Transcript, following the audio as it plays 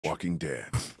Walking Dead.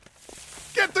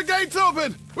 Get the gates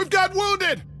open! We've got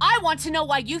wounded! I want to know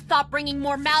why you thought bringing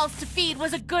more mouths to feed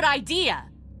was a good idea.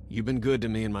 You've been good to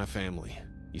me and my family.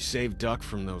 You saved Duck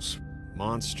from those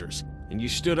monsters, and you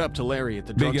stood up to Larry at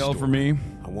the drugstore. Big L for me.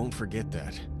 I won't forget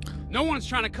that. No one's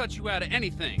trying to cut you out of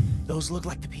anything. Those look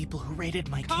like the people who raided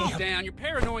my camp. Calm down, you're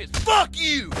paranoid. Fuck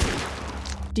you!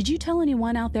 Did you tell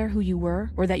anyone out there who you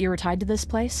were, or that you were tied to this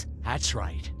place? That's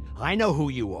right. I know who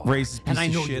you are. Racist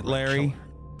piece of shit, Larry.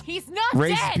 He's not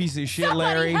Racist dead. piece of shit,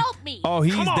 Somebody Larry. help me. Oh,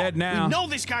 he's dead now. We know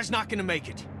this guy's not gonna make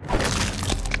it.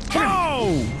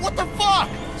 Oh! What the fuck?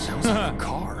 Sounds like a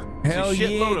car. Hell There's a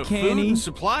shitload yeah, of food Kenny. and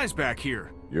supplies back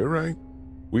here. You're right.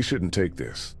 We shouldn't take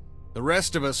this. The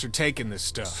rest of us are taking this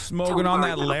stuff. Smoking on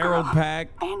that Laryl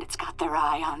pack. Bandits got their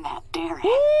eye on that dairy.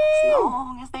 As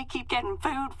long as they keep getting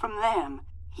food from them,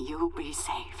 you'll be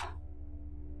safe.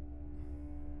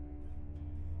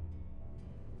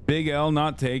 Big L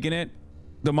not taking it.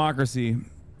 Democracy.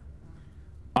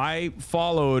 I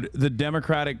followed the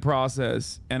democratic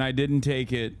process and I didn't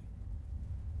take it.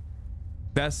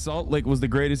 That Salt Lake was the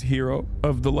greatest hero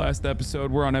of the last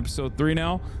episode. We're on episode 3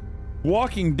 now.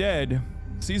 Walking Dead,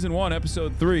 season 1,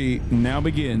 episode 3 now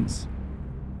begins.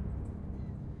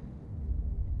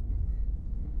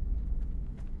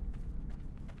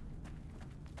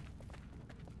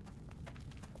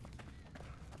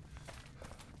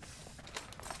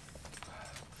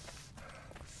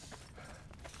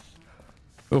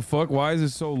 Oh fuck, why is it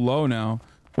so low now?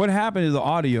 What happened to the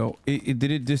audio? Did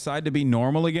it decide to be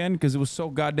normal again? Because it was so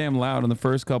goddamn loud in the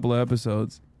first couple of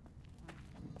episodes.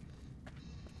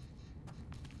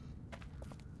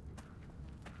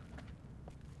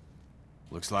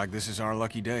 Looks like this is our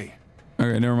lucky day.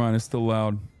 Okay, never mind, it's still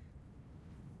loud.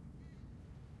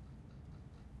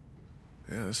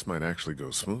 Yeah, this might actually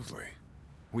go smoothly.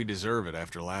 We deserve it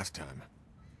after last time.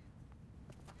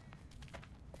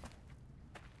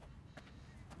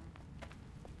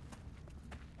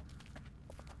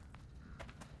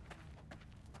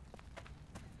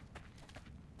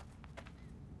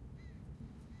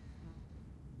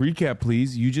 Recap,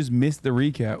 please. You just missed the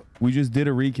recap. We just did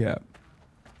a recap.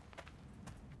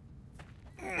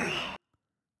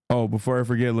 Oh, before I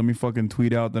forget, let me fucking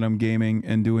tweet out that I'm gaming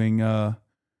and doing the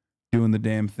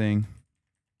damn thing.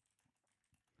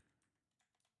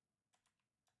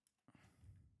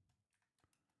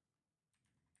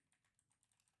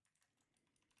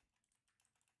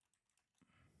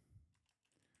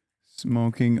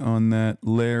 Smoking on that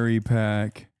Larry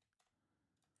pack.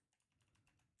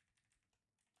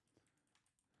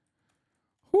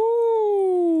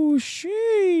 Ooh,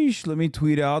 sheesh. Let me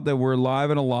tweet out that we're live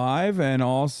and alive, and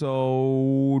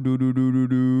also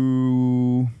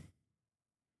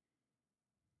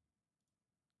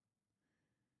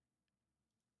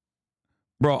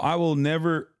Bro, I will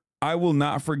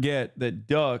not forget that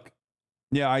Duck.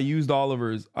 Yeah, I used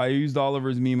Oliver's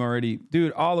meme already.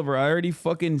 Dude, Oliver, I already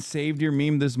fucking saved your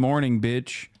meme this morning,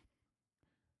 bitch.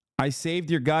 I saved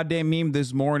your goddamn meme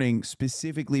this morning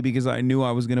specifically because I knew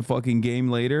I was gonna fucking game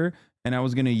later and I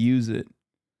was gonna use it.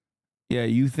 Yeah,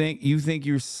 you think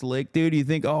you're slick, dude? You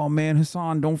think, oh man,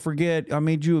 Hasan, don't forget, I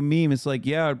made you a meme. It's like,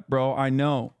 yeah, bro, I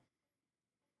know.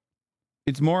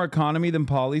 It's more economy than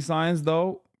poli science,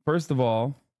 though. First of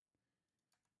all,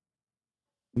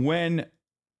 when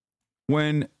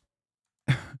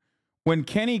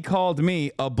Kenny called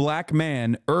me a black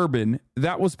man, urban,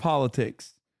 that was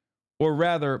politics. Or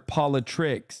rather,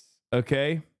 politricks,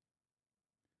 okay?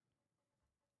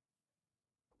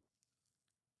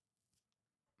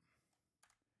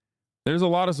 There's a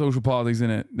lot of social politics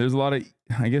in it. There's a lot of,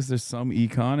 I guess there's some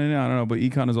econ in it. I don't know, but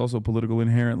econ is also political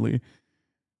inherently.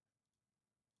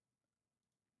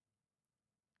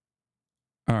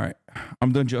 All right.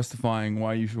 I'm done justifying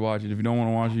why you should watch it. If you don't want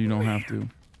to watch it, you don't have to.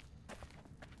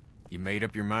 You made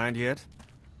up your mind yet?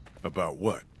 About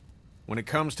what? When it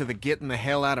comes to the getting the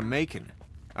hell out of Macon,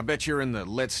 I bet you're in the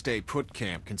let's stay put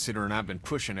camp, considering I've been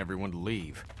pushing everyone to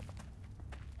leave.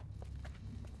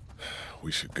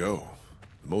 We should go.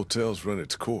 The motel's run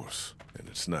its course, and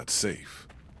it's not safe.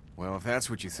 Well, if that's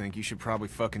what you think, you should probably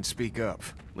fucking speak up.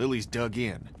 Lily's dug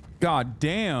in. God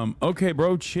damn. Okay,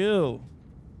 bro, chill.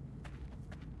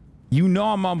 You know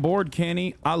I'm on board,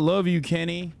 Kenny. I love you,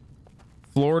 Kenny.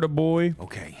 Florida boy.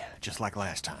 Okay, just like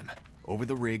last time. Over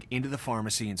the rig, into the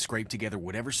pharmacy, and scrape together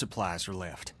whatever supplies are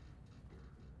left.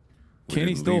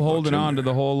 Kenny's still holding on to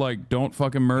the whole, like, don't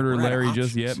fucking murder Larry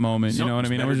just yet moment. You know what I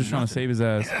mean? I was just trying to save his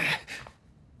ass.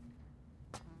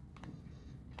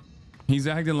 He's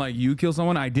acting like you killed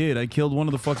someone. I did. I killed one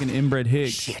of the fucking inbred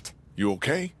hicks. Shit. You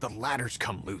okay? The ladder's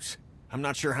come loose. I'm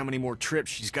not sure how many more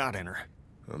trips she's got in her.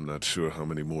 I'm not sure how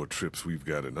many more trips we've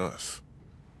got in us.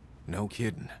 No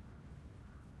kidding.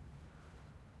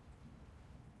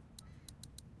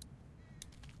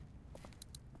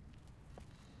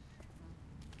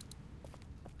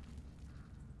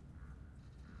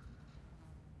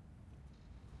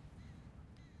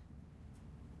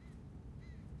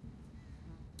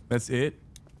 That's it?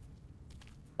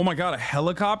 Oh my God, a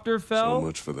helicopter fell? So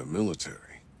much for the military.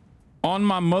 On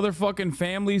my motherfucking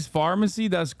family's pharmacy?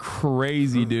 That's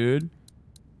crazy, dude.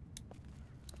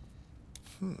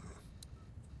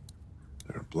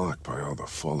 They're blocked by all the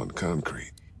fallen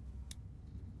concrete.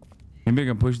 Maybe I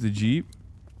can push the Jeep?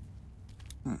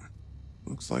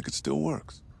 Looks like it still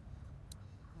works.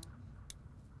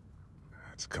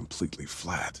 It's completely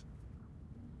flat.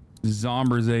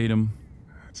 Zombers ate him.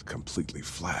 It's completely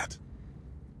flat.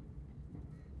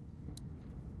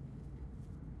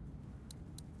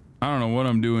 I don't know what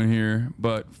I'm doing here,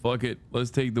 but fuck it.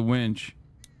 Let's take the winch.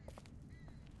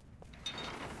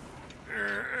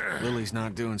 Lily's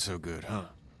not doing so good, huh?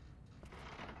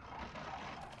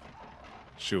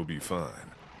 She'll be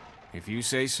fine. If you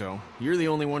say so. You're the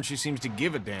only one she seems to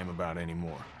give a damn about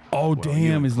anymore. Oh, well,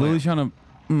 damn. Is Lily trying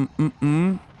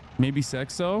to... Maybe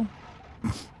sexo?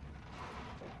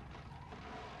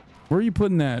 Where are you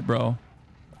putting that, bro?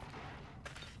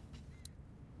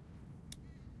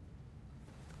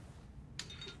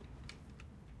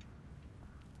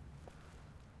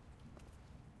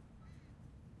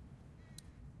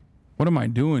 What am I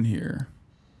doing here?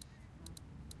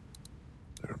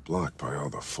 They're blocked by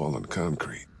all the fallen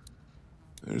concrete.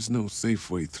 There's no safe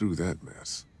way through that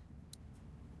mess.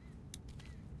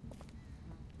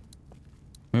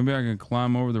 Maybe I can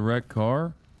climb over the wrecked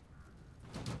car?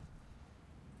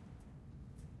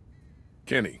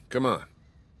 Kenny, come on.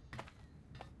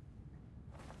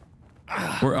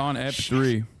 We're on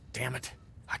F3. Damn it.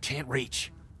 I can't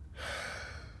reach.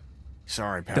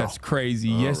 Sorry, pal. That's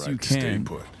crazy. All Yes, right, you stay can.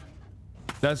 put.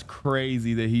 That's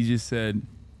crazy that he just said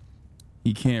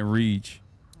he can't reach.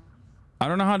 I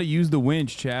don't know how to use the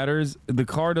winch, chatters. The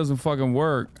car doesn't fucking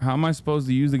work. How am I supposed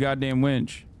to use the goddamn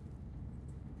winch?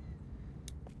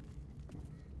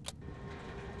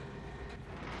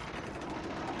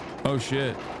 Oh,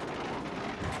 shit.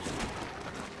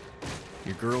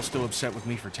 Your girl still upset with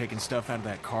me for taking stuff out of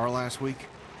that car last week?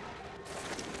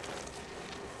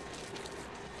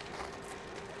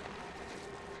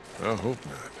 I hope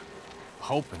not.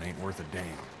 Hoping ain't worth a damn.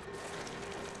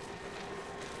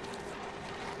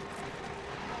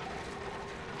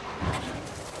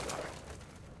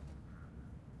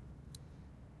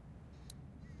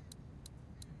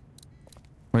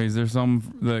 Wait, is there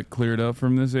something that cleared up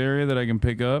from this area that I can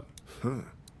pick up? They're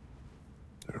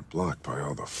blocked by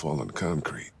all the fallen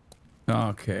concrete.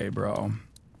 Okay, bro.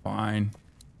 Fine.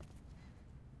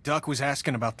 Duck was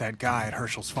asking about that guy at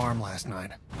Herschel's farm last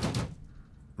night.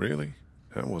 Really?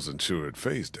 I wasn't sure it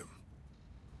fazed him.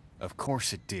 Of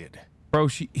course it did. Bro,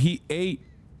 he ate...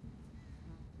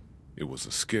 It was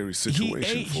a scary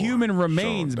situation. He ate for human him.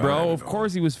 remains, Sean bro. died Of and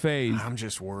course he was phased. I'm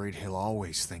just worried he'll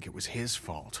always think it was his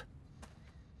fault.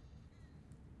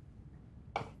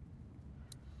 all.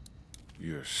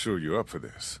 You're sure you're up for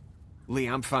this? Lee,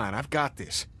 I'm fine. I've got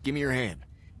this. Give me your hand.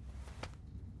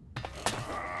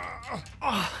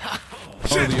 Oh,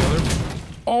 the other...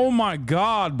 Oh my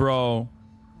God, bro.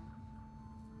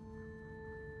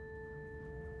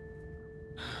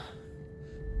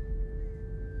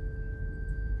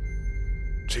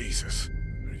 Jesus.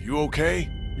 Are you okay?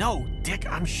 No, Dick,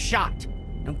 I'm shot.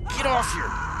 Now get off here.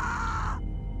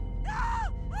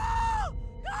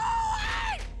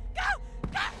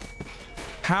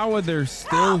 How are there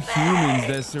still humans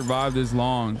that survive this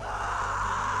long?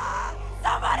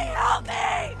 Somebody help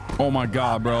me! Oh my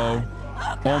God, bro.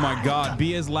 Oh my God.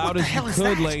 Be as loud as you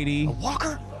could, lady. A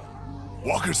walker?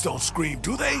 Walkers don't scream,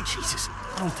 do they? Jesus,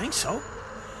 I don't think so.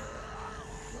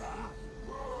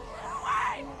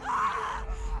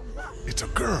 It's a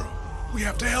girl. We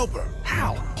have to help her.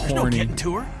 How? There's no Horny. getting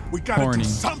to her. We gotta Horny. do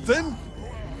something.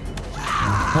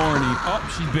 Horny.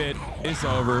 Oh, she's bit. It's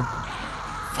over.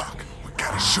 Fuck. We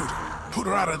gotta shoot her. Put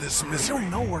her out of this They misery. don't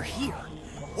know we're here.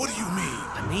 What do you mean?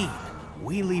 I mean,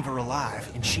 we leave her alive,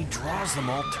 and she draws them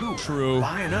all to her. True.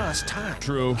 Buying us time.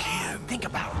 True. Think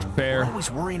about it. Fair. We're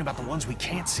always worrying about the ones we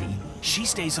can't see. She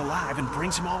stays alive and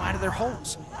brings them all out of their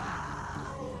holes.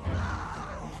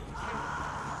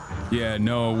 Yeah,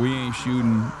 no, we ain't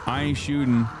shooting. I ain't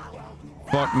shooting.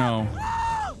 Fuck no.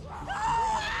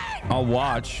 I'll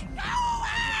watch.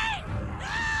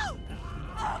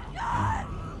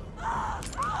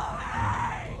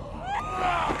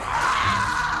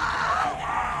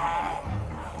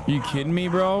 You kidding me,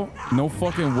 bro? No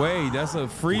fucking way. That's a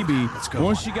freebie. Let's go.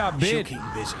 Once she got She'll bit. keep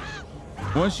busy.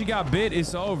 Once she got bit,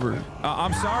 it's over.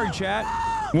 I'm sorry, chat.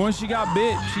 Once she got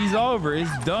bit, she's over.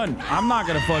 It's done. I'm not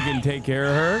gonna fucking take care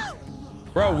of her.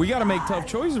 Bro, we gotta make tough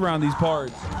choices around these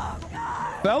parts.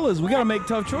 Fellas, we gotta make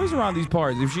tough choices around these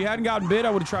parts. If she hadn't gotten bit, I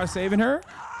would have tried saving her.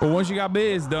 But once she got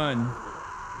bit, it's done.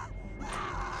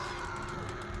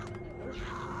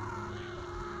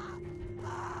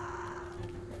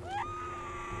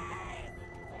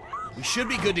 We should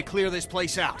be good to clear this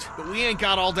place out, but we ain't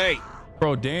got all day.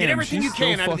 Bro, damn, Get everything she's you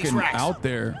can still out of these fucking racks. out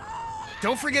there.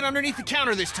 Don't forget underneath the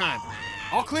counter this time.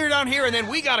 I'll clear down here and then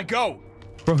we gotta go.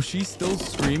 Bro, she's still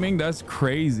screaming? That's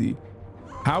crazy.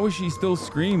 How is she still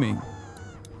screaming?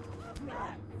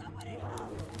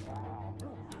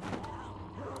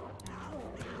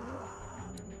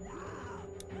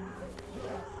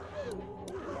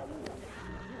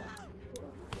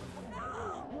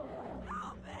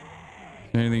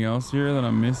 Anything else here that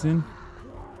I'm missing?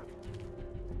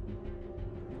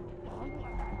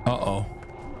 Uh-oh.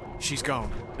 She's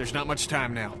gone. There's not much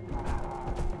time now.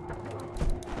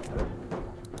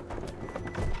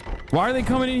 Why are they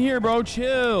coming in here, bro?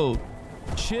 Chill.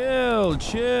 Chill,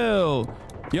 chill.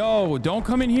 Yo, don't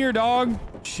come in here, dog.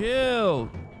 Chill.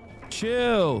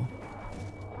 Chill.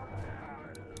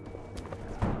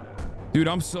 Dude,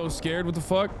 I'm so scared. What the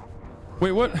fuck?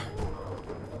 Wait, what?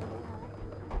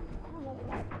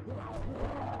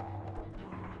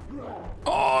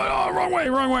 Oh, wrong way,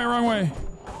 wrong way, wrong way.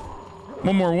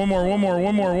 One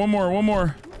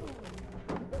more.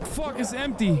 Fuck, it's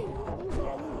empty.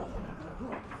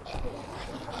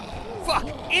 Fuck!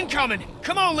 Incoming!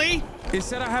 Come on, Lee! It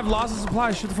said I have lots of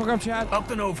supplies. Shut the fuck up, chat. Up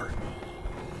and over.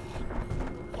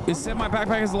 It said my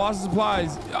backpack has lots of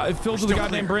supplies. It fills with the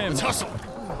goddamn brim. Let's hustle.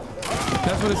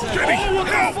 That's what it said. Oh, what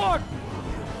the fuck?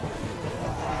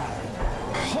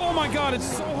 Oh my god,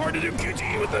 it's so hard to do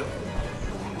QTE with it.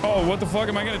 Oh, what the fuck?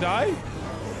 Am I gonna die?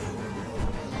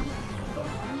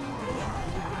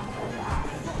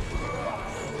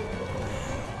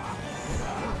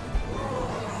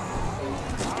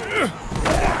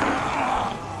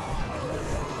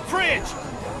 Fridge!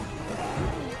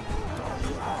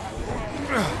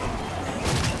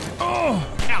 Oh!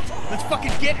 Out! Let's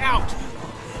fucking get out!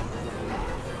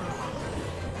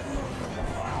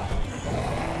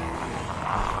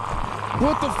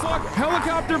 What the fuck?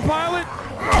 Helicopter pilot?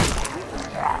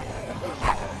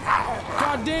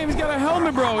 God damn, he's got a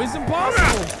helmet, bro. It's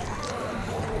impossible.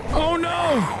 Oh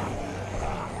no!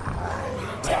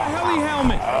 He's got a heli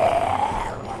helmet.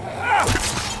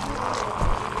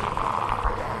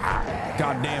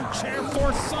 Goddamn chair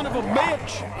force son of a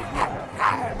bitch.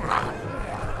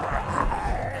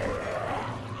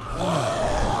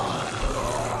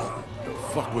 The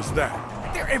fuck was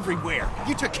that? They're everywhere!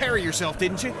 You took care of yourself,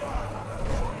 didn't you?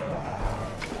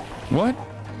 What?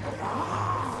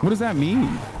 What does that mean?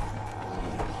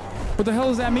 What the hell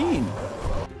does that mean?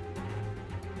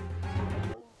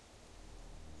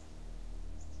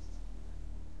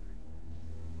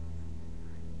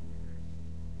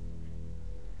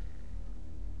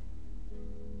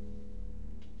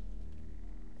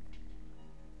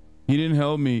 He didn't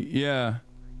help me. Yeah.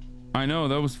 I know,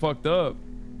 that was fucked up.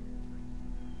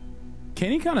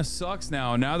 Kenny kind of sucks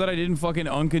now that I didn't fucking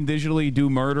unconditionally do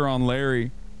murder on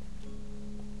Larry.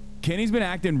 Kenny's been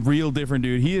acting real different,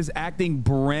 dude. He is acting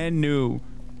brand new.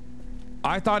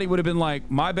 I thought he would have been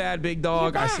like, my bad, big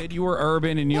dog. I said you were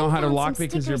urban and you know how to lockpick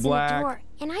because you're black.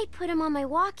 And I put him on my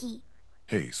walkie.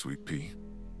 Hey, Sweet Pea.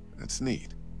 That's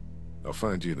neat. I'll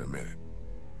find you in a minute.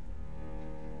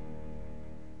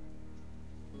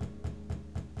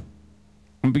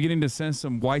 I'm beginning to sense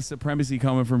some white supremacy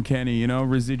coming from Kenny, you know,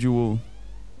 residual.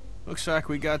 Looks like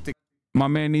we got the My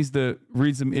man needs to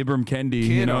read some Ibram Kendi, kid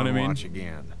you know on what I mean? watch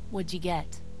again. What'd you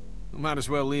get? We might as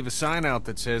well leave a sign out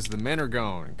that says the men are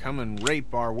gone and come and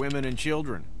rape our women and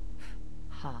children.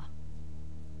 Huh.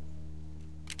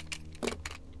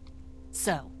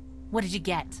 So, what did you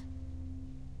get?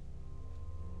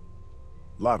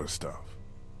 Lot of stuff.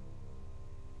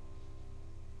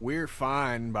 We're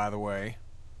fine, by the way.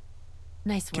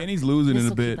 Nice work. Kenny's losing it a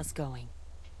This'll bit. keep us going.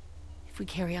 If we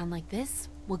carry on like this,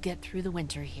 we'll get through the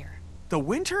winter here. The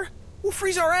winter? We'll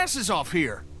freeze our asses off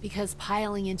here. Because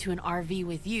piling into an RV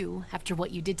with you after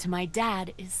what you did to my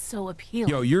dad is so appealing.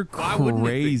 Yo, you're Why wouldn't it be?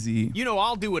 crazy. You know,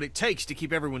 I'll do what it takes to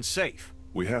keep everyone safe.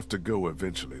 We have to go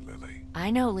eventually, Lily.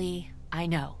 I know, Lee. I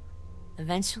know.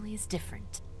 Eventually is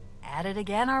different. At it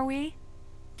again, are we?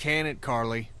 Can it,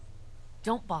 Carly?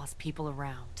 Don't boss people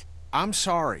around. I'm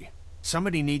sorry.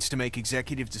 Somebody needs to make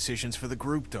executive decisions for the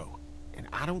group, though. And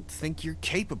I don't think you're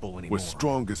capable anymore. We're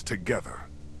strongest together.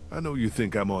 I know you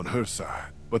think I'm on her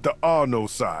side, but there are no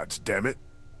sides, damn it.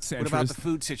 What about the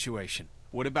food situation?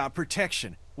 What about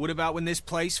protection? What about when this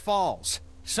place falls?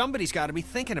 Somebody's got to be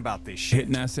thinking about this shit.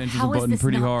 Hitting that central How has button this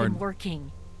pretty not hard. been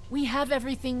working? We have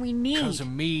everything we need. Because of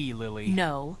me, Lily.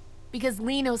 No, because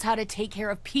Lee knows how to take care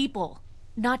of people,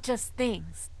 not just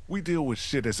things. We deal with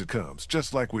shit as it comes,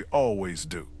 just like we always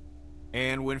do.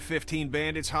 And when 15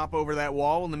 bandits hop over that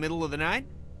wall in the middle of the night?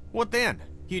 What then?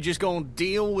 You just gonna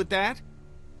deal with that?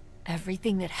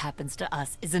 Everything that happens to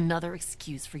us is another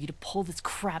excuse for you to pull this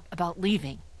crap about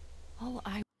leaving.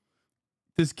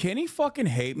 Does Kenny fucking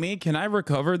hate me? Can I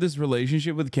recover this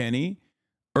relationship with Kenny?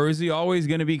 Or is he always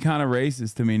going to be kind of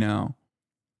racist to me now?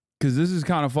 Because this is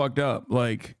kind of fucked up.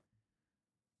 Like,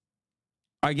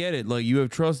 I get it. Like, you have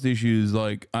trust issues.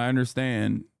 Like, I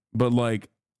understand. But, like,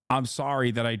 I'm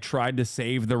sorry that I tried to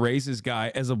save the racist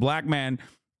guy. As a black man,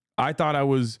 I thought I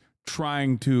was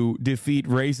trying to defeat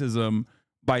racism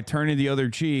by turning the other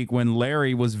cheek when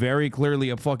Larry was very clearly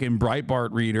a fucking Breitbart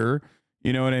reader.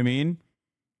 You know what I mean?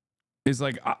 It's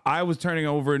like I was turning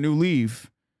over a new leaf.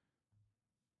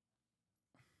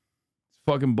 It's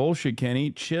fucking bullshit,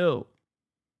 Kenny. Chill.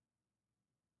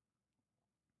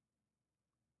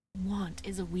 Want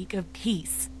is a week of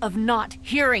peace, of not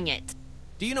hearing it.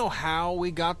 Do you know how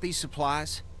we got these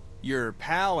supplies? Your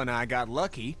pal and I got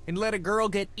lucky and let a girl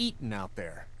get eaten out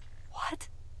there. What?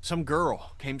 Some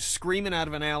girl came screaming out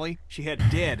of an alley. She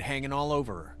had dead hanging all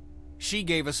over her. She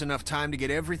gave us enough time to get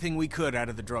everything we could out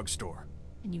of the drugstore.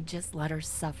 And you just let her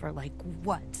suffer like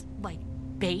what? Like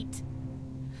bait?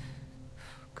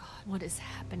 God, what is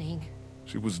happening?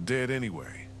 She was dead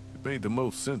anyway. It made the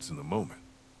most sense in the moment.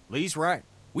 Lee's right.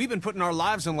 We've been putting our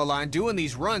lives on the line doing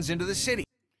these runs into the city.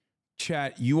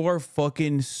 Chat, you are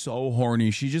fucking so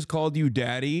horny. She just called you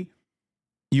daddy.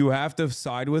 You have to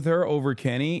side with her over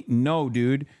Kenny? No,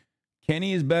 dude.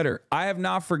 Kenny is better. I have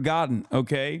not forgotten,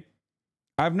 okay?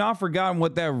 I've not forgotten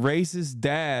what that racist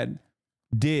dad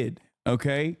did.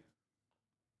 Okay.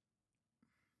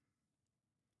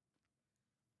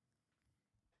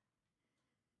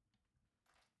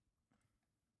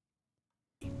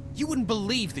 You wouldn't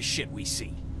believe the shit we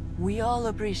see. We all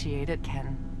appreciate it,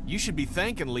 Ken. You should be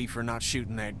thanking Lee for not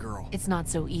shooting that girl. It's not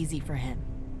so easy for him.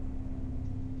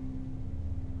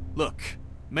 Look,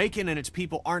 Macon and its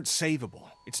people aren't savable.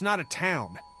 It's not a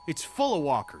town. It's full of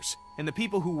walkers, and the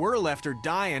people who were left are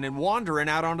dying and wandering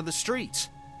out onto the streets.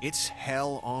 It's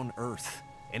hell on earth,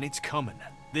 and it's coming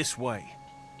this way.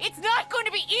 It's not going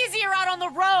to be easier out on the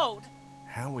road!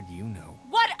 How would you know?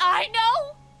 What I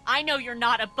know? I know you're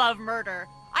not above murder.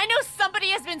 I know somebody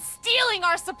has been stealing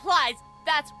our supplies.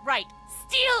 That's right,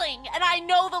 stealing! And I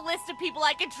know the list of people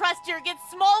I can trust here gets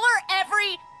smaller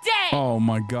every day! Oh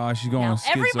my gosh, she's going now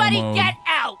schizo everybody mode. get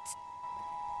out!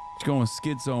 She's going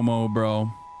schizo mode,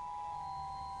 bro.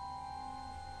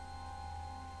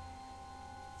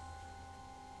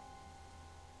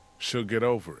 She'll get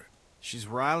over it. She's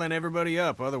riling everybody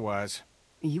up otherwise.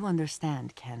 You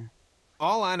understand, Ken.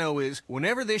 All I know is,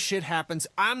 whenever this shit happens,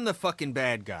 I'm the fucking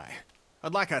bad guy.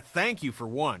 I'd like a thank you for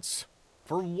once.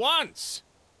 For once!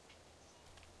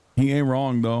 He ain't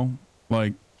wrong, though.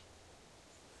 Like,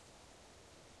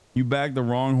 you bagged the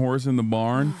wrong horse in the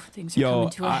barn. Things are coming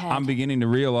to a head. I'm beginning to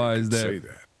realize Say that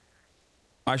that.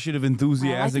 I should have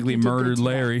enthusiastically you did good murdered today.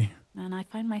 Larry. And I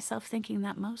find myself thinking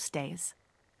that most days.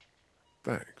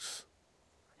 Thanks.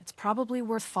 It's probably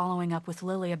worth following up with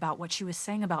Lily about what she was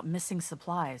saying about missing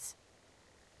supplies.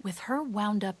 With her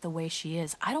wound up the way she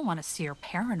is, I don't want to see her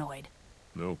paranoid.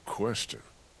 No question.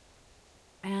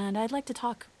 And I'd like to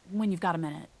talk when you've got a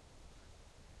minute.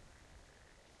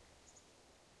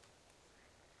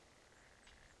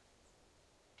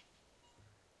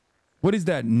 What is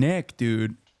that neck,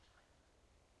 dude?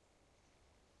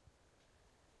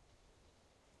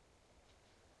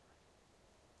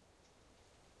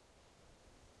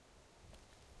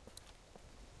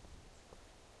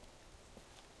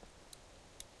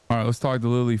 All right, let's talk to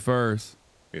Lily first.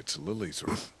 It's Lily's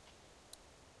room.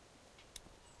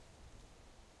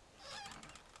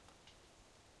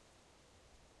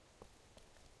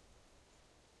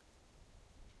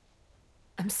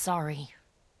 I'm sorry.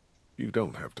 You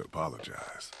don't have to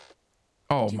apologize.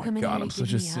 Oh Did you my come in here god, to I'm give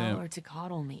such a me hell or simp. to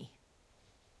coddle me?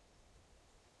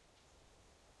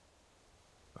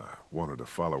 I wanted to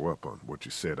follow up on what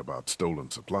you said about stolen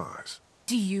supplies.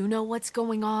 Do you know what's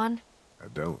going on? I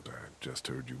don't. I just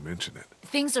heard you mention it.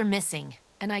 Things are missing,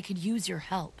 and I could use your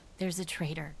help. There's a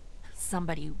traitor.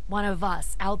 Somebody, one of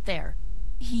us, out there.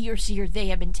 He or she or they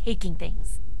have been taking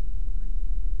things.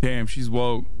 Damn, she's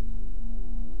woke.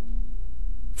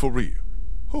 For real?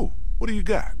 Who? What do you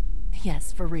got?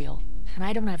 Yes, for real. And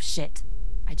I don't have shit.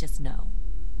 I just know.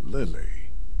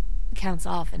 Lily. Counts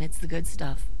off, and it's the good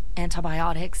stuff.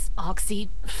 Antibiotics, oxy,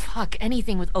 fuck,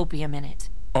 anything with opium in it.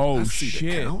 Oh, I see the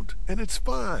shit. count, and it's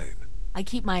fine. I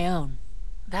keep my own.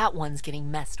 That one's getting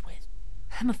messed with.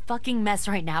 I'm a fucking mess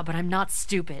right now, but I'm not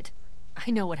stupid.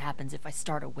 I know what happens if I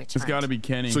start a witch It's hunt. gotta be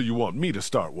Kenny. So you want me to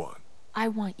start one? I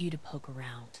want you to poke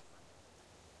around.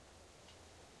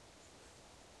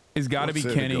 It's gotta be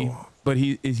What's there to Kenny, go on? but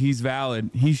he's valid.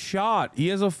 He's shot. He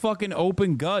has a fucking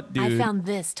open gut, dude. I found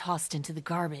this tossed into the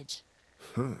garbage.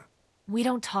 Huh. We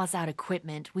don't toss out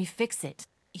equipment, we fix it.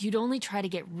 You'd only try to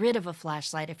get rid of a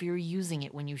flashlight if you were using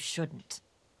it when you shouldn't.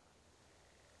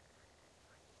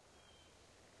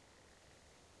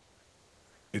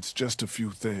 It's just a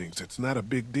few things. It's not a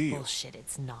big deal. Bullshit,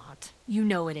 it's not. You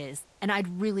know it is, and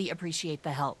I'd really appreciate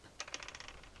the help.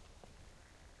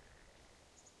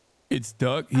 It's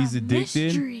Duck. He's addicted.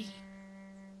 Mystery.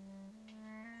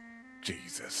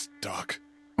 Jesus, Doc.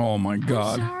 Oh my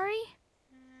god. Sorry.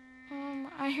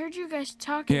 I heard you guys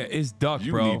talking. Yeah, it's Duck,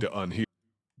 You bro. need to unhear.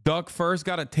 Duck first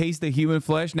got a taste of human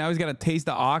flesh. Now he's got a taste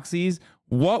of oxys.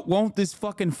 What won't this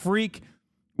fucking freak?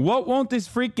 What won't this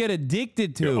freak get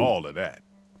addicted to? All of that.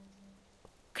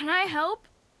 Can I help?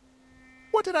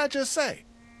 What did I just say?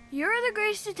 You're the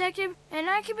Grace Detective, and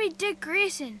I can be Dick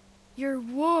Grayson, your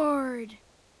ward.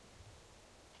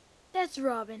 That's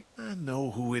Robin. I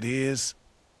know who it is.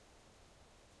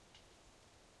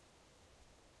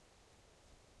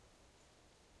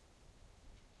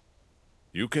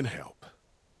 You can help.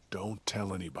 Don't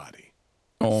tell anybody.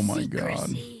 Oh my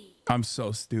god. I'm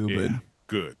so stupid. Yeah,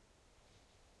 good.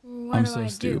 What I'm do so I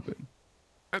stupid.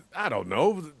 I don't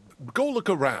know. Go look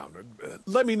around.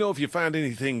 Let me know if you find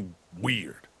anything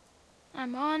weird.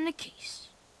 I'm on the case.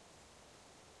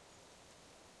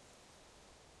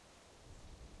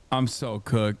 I'm so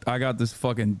cooked. I got this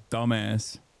fucking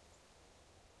dumbass.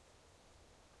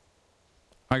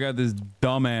 I got this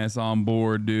dumbass on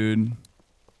board, dude.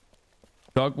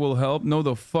 Duck will help? No,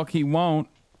 the fuck he won't.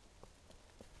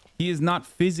 He is not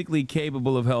physically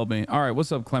capable of helping. All right,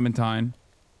 what's up, Clementine?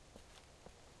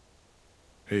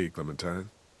 Hey, Clementine.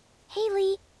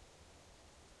 Haley,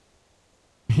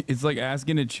 It's like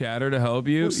asking a chatter to help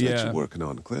you. What's that Yeah. you working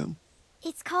on, Clem?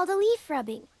 it's called a leaf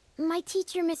rubbing. My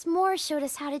teacher, Miss Moore, showed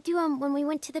us how to do them when we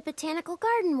went to the botanical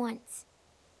garden once.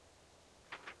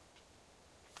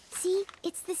 See,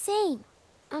 it's the same.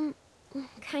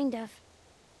 Kind of.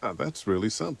 Ah, that's really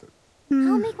something.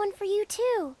 I'll make one for you,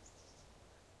 too.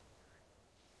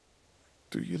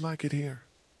 Do you like it here?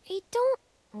 I don't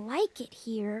like it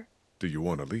here. Do you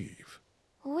want to leave?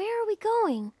 Where are we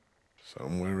going?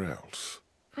 Somewhere else.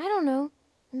 I don't know.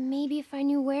 Maybe if I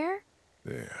knew where?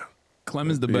 Yeah. Clem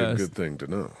is the Be a best. good thing to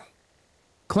know.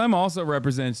 Clem also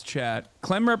represents chat.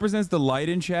 Clem represents the light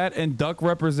in chat, and Duck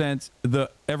represents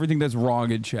the everything that's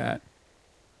wrong in chat.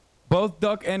 Both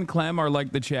Duck and Clem are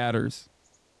like the chatters.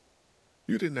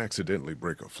 You didn't accidentally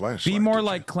break a flashlight. Be more did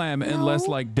like you? Clem and less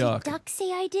like Duck. Did Duck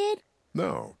say I did?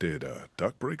 No. Did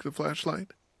Duck break the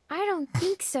flashlight? I don't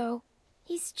think so.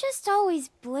 He's just always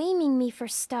blaming me for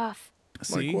stuff.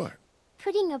 Like what?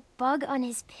 Putting a bug on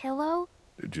his pillow?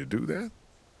 Did you do that?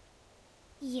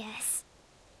 Yes.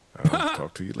 I'll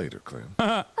talk to you later, Clem.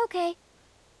 Okay.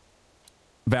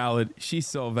 Valid. She's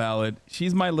so valid.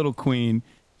 She's my little queen.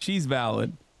 She's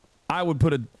valid. I would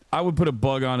put a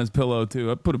bug on his pillow too.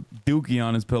 I'd put a dookie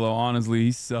on his pillow. Honestly,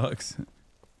 he sucks.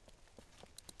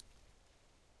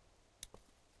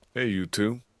 Hey, you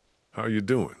two. How you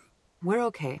doing? We're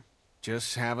okay.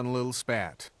 Just having a little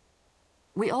spat.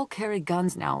 We all carry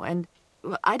guns now, and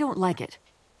I don't like it.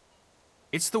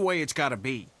 It's the way it's gotta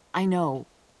be. I know,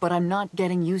 but I'm not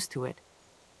getting used to it.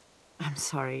 I'm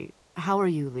sorry. How are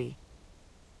you, Lee?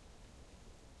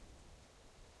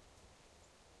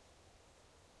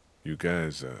 You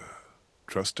guys,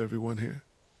 trust everyone here?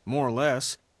 More or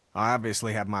less. I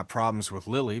obviously have my problems with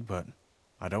Lily, but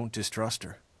I don't distrust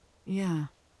her. Yeah,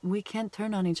 we can't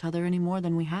turn on each other any more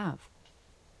than we have.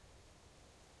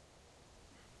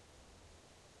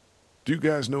 Do you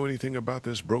guys know anything about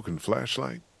this broken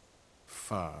flashlight?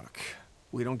 Fuck.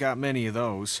 We don't got many of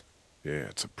those. Yeah,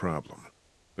 it's a problem.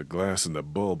 The glass and the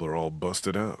bulb are all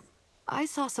busted out. I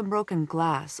saw some broken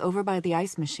glass over by the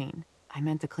ice machine. I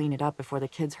meant to clean it up before the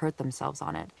kids hurt themselves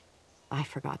on it. I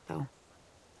forgot, though.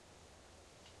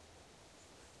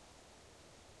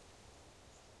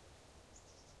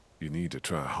 You need to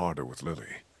try harder with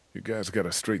Lily. You guys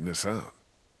gotta straighten this out.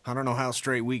 I don't know how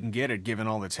straight we can get it given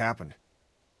all that's happened.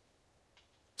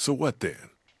 So what then?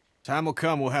 Time will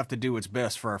come we'll have to do what's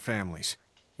best for our families.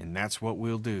 And that's what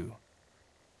we'll do.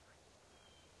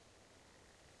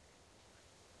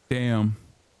 Damn.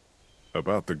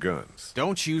 About the guns.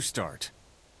 Don't you start.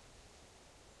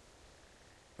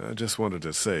 I just wanted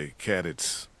to say, Kat,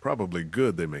 it's probably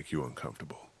good they make you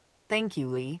uncomfortable. Thank you,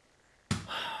 Lee.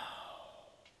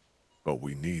 But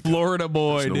we need them. Florida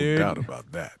boy, There's no dude. doubt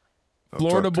about that. I'll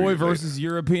Florida talk to boy you versus later.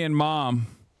 European mom.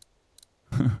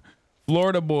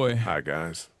 Florida boy. Hi,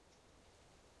 guys.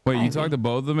 Wait, you talk to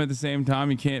both of them at the same time?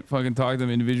 You can't fucking talk to them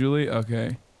individually?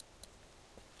 Okay.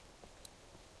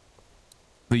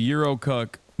 The Euro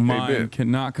cuck mind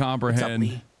cannot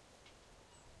comprehend.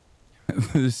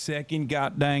 The second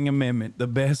goddamn amendment, the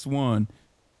best one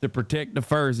to protect the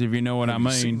first, if you know what I Have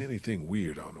you seen mean. anything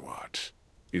weird on watch?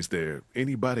 Is there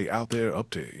anybody out there up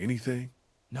to anything?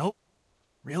 Nope.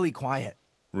 Really quiet.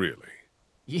 Really?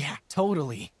 Yeah,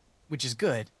 totally. Which is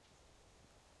good.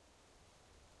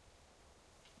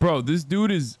 Bro, this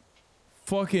dude is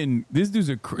fucking. This dude's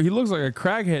he looks like a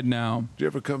crackhead now. Did you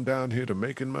ever come down here to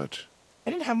Macon much?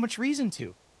 I didn't have much reason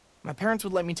to. My parents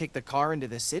would let me take the car into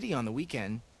the city on the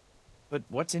weekend. But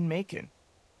what's in Macon?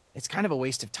 It's kind of a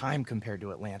waste of time compared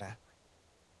to Atlanta.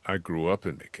 I grew up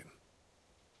in Macon.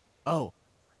 Oh,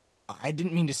 I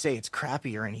didn't mean to say it's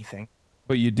crappy or anything.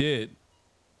 But you did.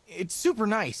 It's super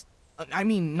nice. I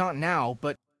mean, not now,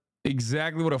 but...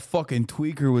 Exactly what a fucking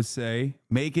tweaker would say.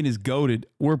 Macon is goated.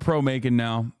 We're pro Macon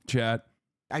now, chat.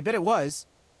 I bet it was.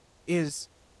 Is...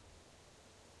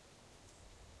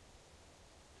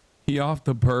 He off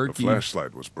the perk. The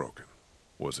flashlight was broken.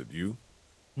 Was it you?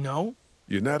 No.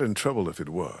 You're not in trouble if it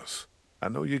was. I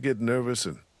know you get nervous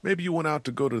and maybe you went out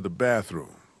to go to the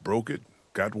bathroom, broke it,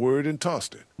 got word and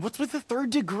tossed it. What's with the third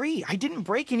degree? I didn't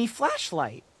break any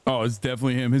flashlight. Oh, it's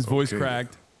definitely him. His voice Okay,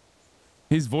 cracked.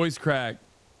 His voice cracked.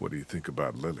 What do you think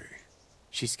about Lily?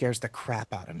 She scares the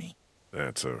crap out of me.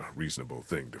 That's a reasonable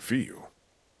thing to feel.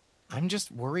 I'm just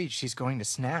worried she's going to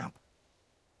snap.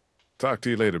 Talk to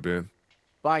you later, Ben.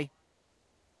 Bye.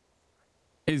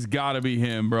 It's gotta be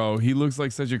him, bro. He looks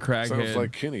like such a crackhead. Sounds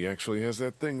like Kenny actually has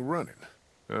that thing running.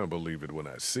 I'll believe it when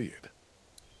I see it.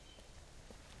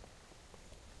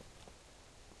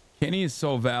 Kenny is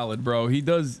so valid, bro. He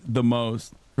does the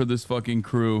most for this fucking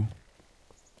crew.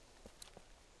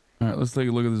 All right, let's take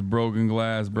a look at this broken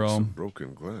glass, bro. There's some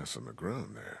broken glass on the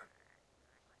ground there.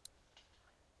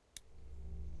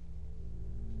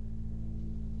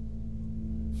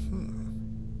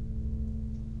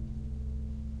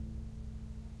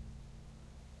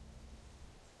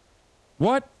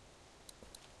 What?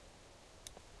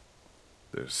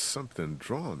 There's something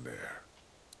drawn there.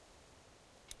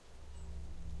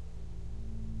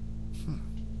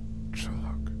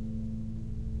 Chalk.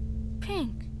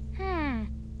 Pink.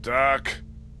 Doc.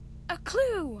 A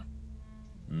clue.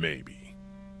 Maybe.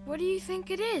 What do you think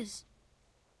it is?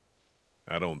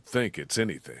 I don't think it's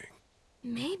anything.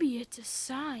 Maybe it's a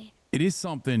sign. It is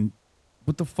something.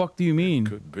 What the fuck do you mean?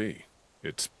 Could be.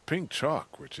 It's pink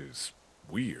chalk, which is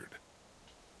weird.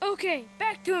 Okay,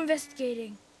 back to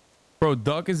investigating. Bro,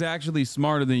 Duck is actually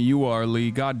smarter than you are,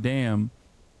 Lee. God damn.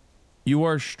 You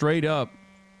are straight up.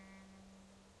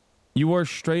 You are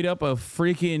straight up a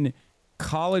freaking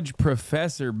college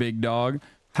professor, big dog.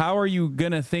 How are you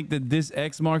gonna think that this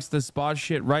X marks the spot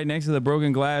shit right next to the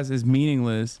broken glass is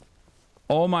meaningless?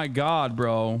 Oh my god,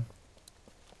 bro.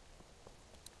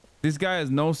 This guy has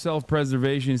no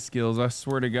self-preservation skills, I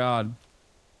swear to God.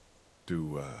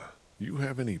 Do, you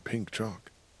have any pink chalk?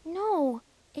 No,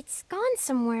 it's gone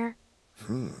somewhere.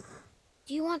 Do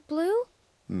you want blue?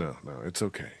 No, it's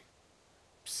okay.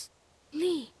 Psst,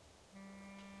 Lee.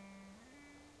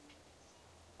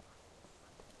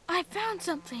 I found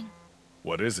something.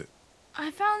 What is it?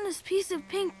 I found this piece of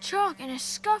pink chalk and a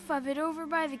scuff of it over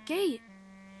by the gate.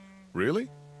 Really?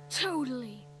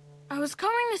 Totally. I was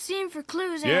combing the scene for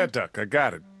clues and... Yeah, Duck, I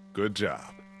got it. Good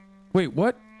job. Wait,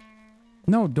 what?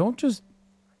 No, don't just...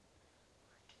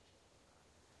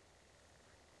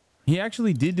 He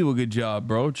actually did do a good job,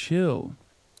 bro. Chill.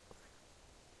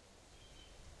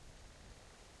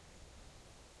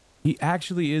 He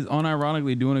actually is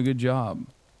unironically doing a good job.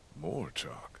 More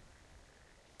chalk.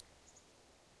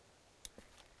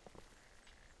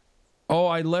 Oh,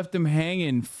 I left him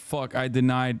hanging. Fuck, I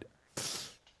denied.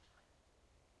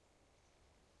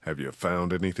 Have you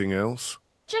found anything else?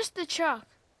 Just the chalk.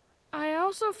 I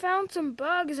also found some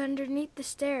bugs underneath the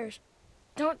stairs.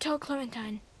 Don't tell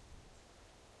Clementine.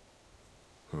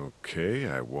 Okay,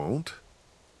 I won't.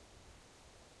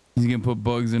 He's gonna put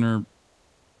bugs in her.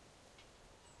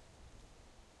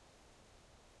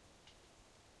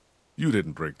 You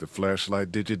didn't break the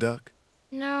flashlight, did you, Duck?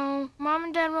 No, Mom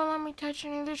and Dad won't let me touch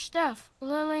any of their stuff.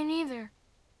 Lily neither.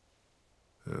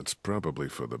 That's probably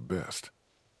for the best.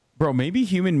 Bro, maybe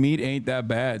human meat ain't that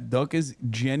bad. Duck is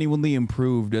genuinely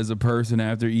improved as a person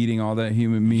after eating all that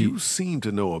human meat. You seem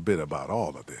to know a bit about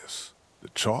all of this. The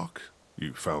chalk,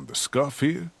 You found the scuff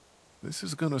here? This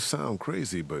is gonna sound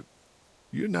crazy, but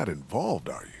you're not involved,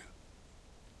 are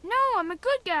you? No, I'm a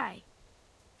good guy.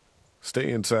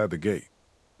 Stay inside the gate.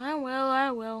 I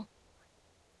will.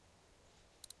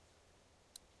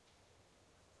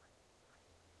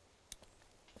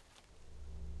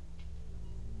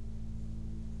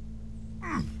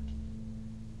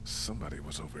 Somebody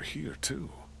was over here, too.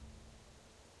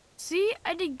 See,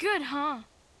 I did good, huh?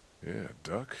 Yeah,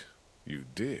 Duck, you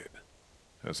did.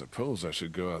 I suppose I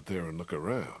should go out there and look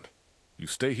around. You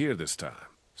stay here this time.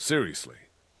 Seriously.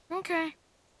 Okay.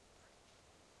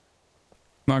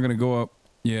 Not gonna go up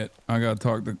yet. I gotta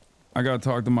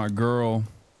talk to my girl,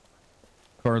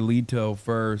 Carlito,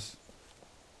 first.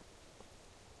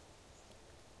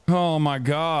 Oh my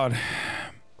God.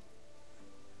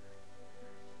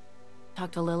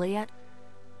 Talk to Lily yet?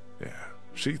 Yeah,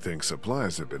 she thinks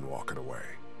supplies have been walking away.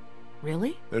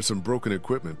 Really? There's some broken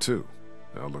equipment, too.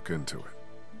 I'll look into it.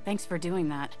 Thanks for doing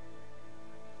that.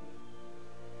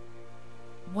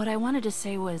 What I wanted to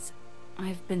say was,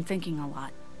 I've been thinking a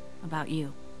lot about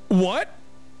you. What?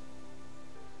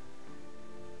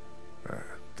 I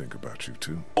think about you,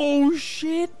 too. Oh,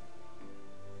 shit.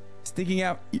 Sticking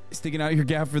out your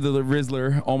gap for the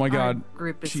Rizzler. Oh my God.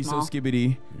 Group is She's small. so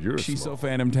skibbity. She's so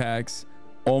Phantom Tax.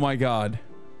 Oh my God.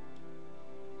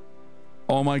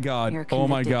 Oh my God. You're a Oh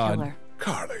my convicted God. killer.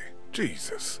 Carly,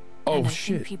 Jesus. Oh And I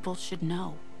shit. think people should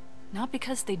know. Not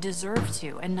because they deserve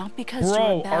to, and not because you're a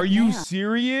Bro, bad are you man.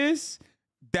 serious?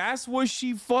 That's what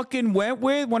she fucking went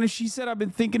with when she said, I've been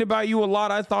thinking about you a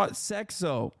lot. I thought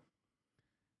sexo.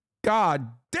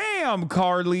 God damn,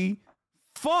 Carly.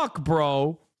 Fuck,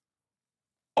 bro.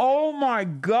 Oh my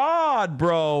God,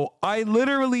 bro. I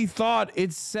literally thought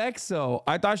it's sexo.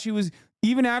 I thought she was,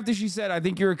 even after she said, I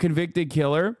think you're a convicted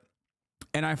killer,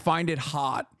 and I find it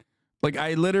hot. Like, I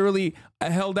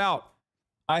held out.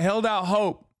 I held out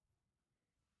hope.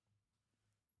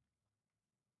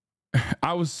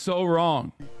 I was so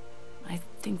wrong. I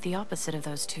think the opposite of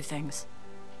those two things.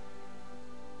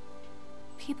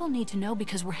 People need to know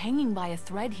because we're hanging by a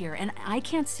thread here, and I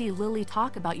can't see Lily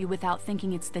talk about you without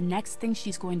thinking it's the next thing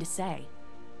she's going to say.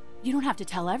 You don't have to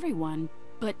tell everyone,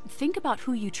 but think about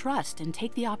who you trust and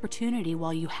take the opportunity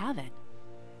while you have it.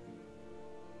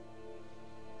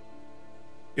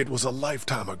 It was a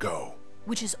lifetime ago.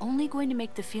 Which is only going to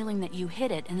make the feeling that you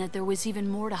hid it and that there was even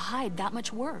more to hide that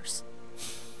much worse.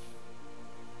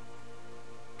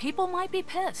 People might be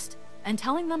pissed, and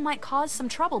telling them might cause some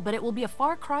trouble, but it will be a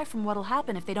far cry from what'll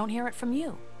happen if they don't hear it from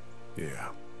you. Yeah.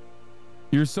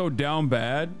 You're so down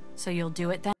bad. So you'll do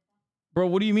it then? Bro,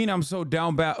 what do you mean I'm so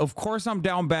down bad? Of course I'm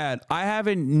down bad. I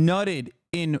haven't nutted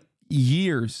in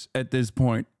years at this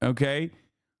point, okay?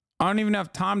 I don't even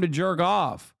have time to jerk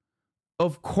off.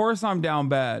 Of course I'm down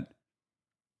bad.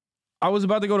 I was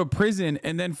about to go to prison,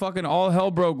 and then fucking all hell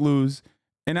broke loose,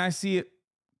 and I see it.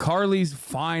 Carly's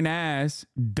fine ass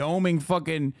doming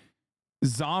fucking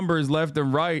zombers left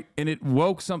and right, and it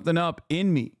woke something up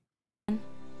in me.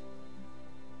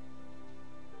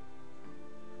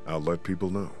 I'll let people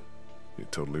know. You're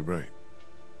totally right.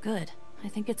 Good. I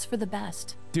think it's for the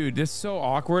best. Dude, this is so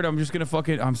awkward. I'm just gonna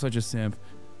fucking, I'm such a simp.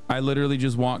 I literally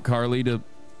just want Carly to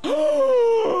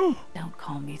Don't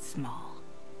call me small.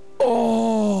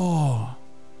 Oh.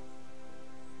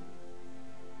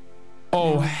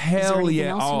 Oh, hell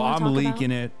yeah. Oh, I'm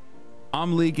leaking it.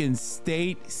 I'm leaking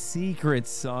state secrets,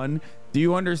 son. Do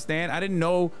you understand? I didn't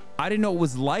know it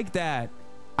was like that.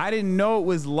 I didn't know it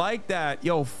was like that.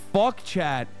 Yo, fuck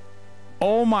chat.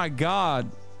 Oh my God.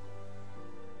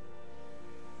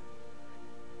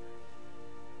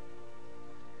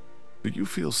 Do you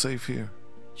feel safe here?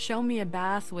 Show me a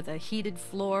bath with a heated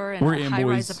floor and We're a in,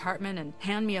 high-rise boys. apartment, and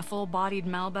hand me a full-bodied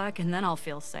Malbec, and then I'll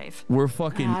feel safe. We're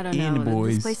fucking I don't in, know.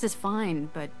 boys. This place is fine,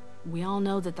 but we all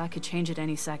know that could change at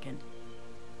any second.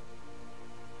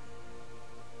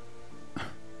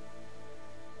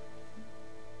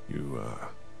 You,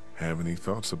 have any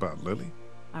thoughts about Lily?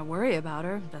 I worry about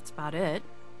her, that's about it.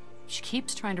 She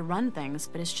keeps trying to run things,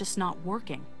 but it's just not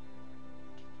working.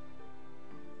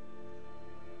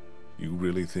 You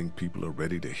really think people are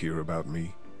ready to hear about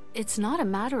me? It's not a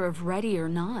matter of ready or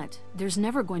not. There's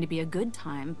never going to be a good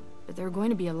time, but there are going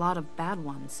to be a lot of bad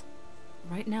ones.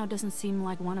 Right now doesn't seem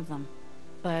like one of them.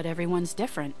 But everyone's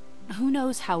different. Who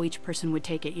knows how each person would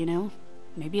take it, you know?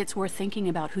 Maybe it's worth thinking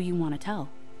about who you want to tell.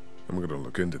 I'm gonna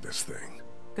look into this thing.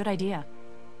 Good idea.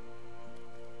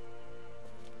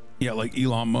 Yeah, like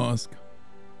Elon Musk.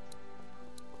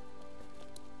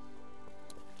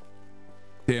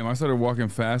 Damn, I started walking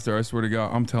faster. I swear to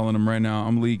God, I'm telling him right now,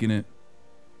 I'm leaking it.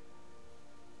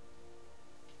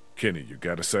 Kenny, you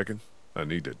got a second? I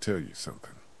need to tell you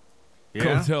something. Yeah?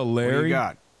 Go tell What do Larry. you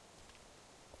got?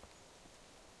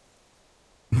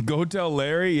 Go tell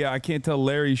Larry? Yeah, I can't tell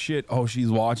Larry shit. Oh, she's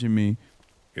watching me.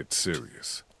 It's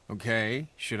serious. Okay,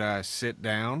 should I sit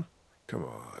down? Come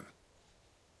on.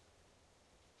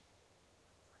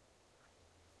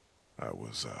 I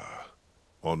was,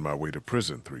 on my way to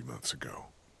prison 3 months ago.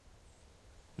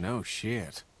 No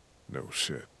shit. No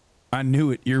shit. I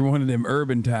knew it. You're one of them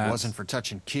urban tats. Wasn't for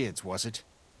touching kids, was it?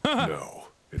 No,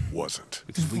 it wasn't.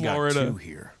 Because we got Florida. 2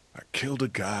 here. I killed a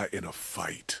guy in a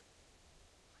fight.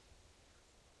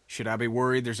 Should I be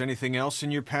worried there's anything else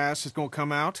in your past that's gonna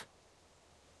come out?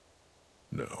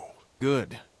 No.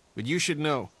 Good. But you should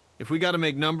know, if we gotta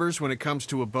make numbers when it comes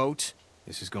to a boat,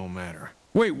 this is gonna matter.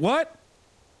 Wait, what?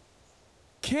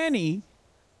 Kenny,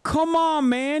 come on,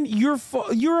 man. You're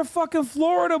a fucking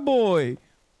Florida boy.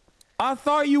 I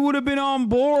thought you would have been on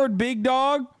board, big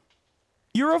dog.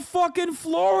 You're a fucking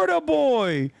Florida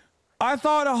boy. I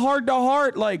thought a heart to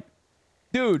heart, like,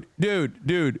 dude.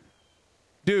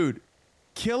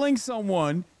 Killing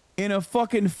someone in a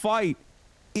fucking fight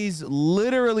is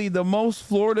literally the most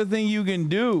Florida thing you can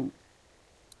do.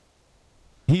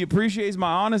 He appreciates my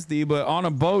honesty, but on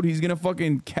a boat, he's gonna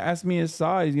fucking cast me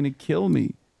aside. He's gonna kill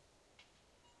me.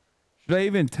 Should I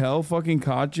even tell fucking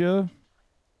Katja?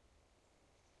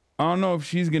 I don't know if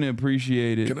she's gonna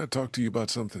appreciate it. Can I talk to you about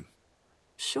something?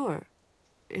 Sure.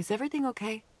 Is everything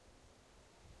okay?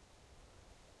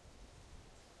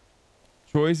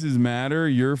 Choices matter.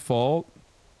 Your fault.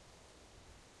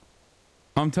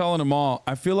 I'm telling them all.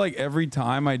 I feel like every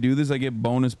time I do this, I get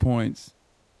bonus points.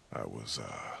 I was,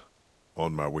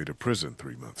 on my way to prison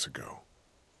 3 months ago.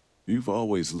 You've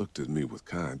always looked at me with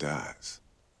kind eyes.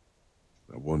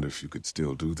 I wonder if you could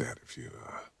still do that if you,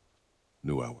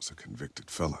 knew I was a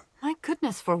convicted felon. My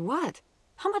goodness, for what?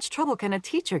 How much trouble can a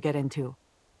teacher get into?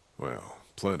 Well,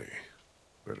 plenty.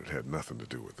 But it had nothing to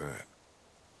do with that.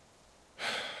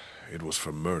 It was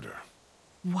for murder.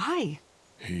 Why?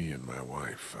 He and my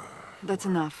wife, That's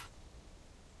enough.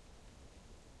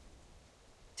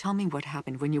 Tell me what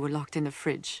happened when you were locked in the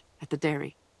fridge at the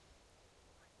dairy.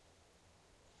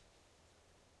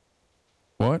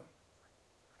 What?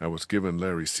 I was giving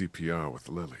Larry CPR with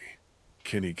Lily.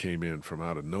 Kenny came in from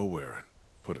out of nowhere and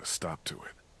put a stop to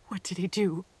it. What did he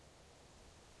do?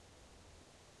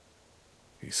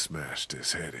 He smashed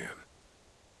his head in.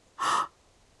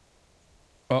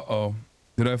 Uh-oh.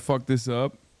 Did I fuck this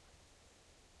up?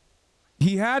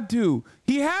 He had to.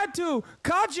 He had to.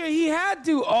 Katja, he had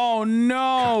to. Oh,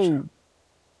 no. Katja.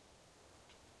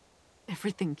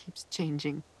 Everything keeps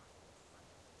changing.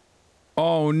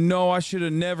 Oh, no. I should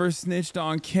have never snitched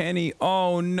on Kenny.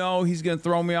 Oh, no. He's going to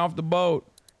throw me off the boat.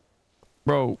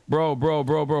 Bro.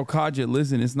 Katja,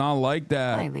 listen. It's not like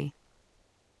that. Riley.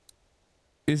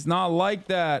 It's not like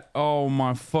that. Oh,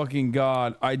 my fucking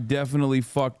God. I definitely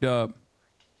fucked up.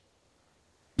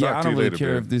 Yeah, I don't really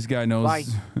care if this guy knows. Bye.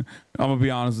 I'm gonna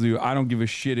be honest with you. I don't give a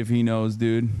shit if he knows,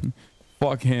 dude.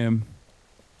 Fuck him.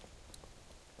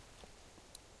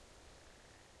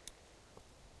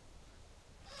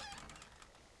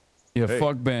 Yeah, Hey.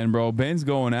 fuck Ben, bro. Ben's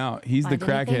going out. He's the Find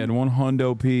crackhead. anything?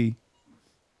 100 P.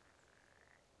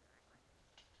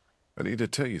 I need to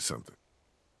tell you something.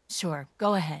 Sure,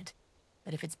 go ahead.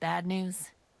 But if it's bad news,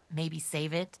 maybe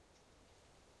save it.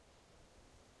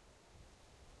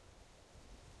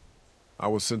 I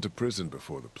was sent to prison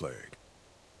before the plague.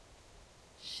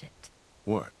 Shit.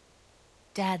 What?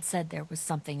 Dad said there was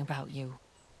something about you.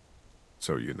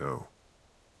 So you know.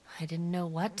 I didn't know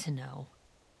what to know.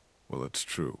 Well, it's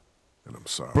true. And I'm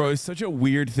sorry. Bro, it's such a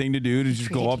weird thing to do to just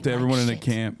Treated go up you to like everyone in a shit,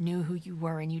 camp. Knew who you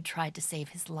were and you tried to save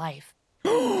his life.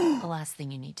 The last thing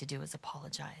you need to do is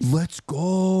apologize. Let's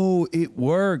go. It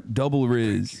worked. Double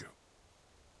Riz. Thank you.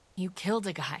 You killed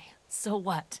a guy. So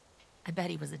what? I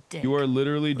bet he was a dick. You are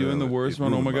literally doing the Well, worst it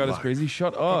one. Oh my ruined my God, it's life. crazy.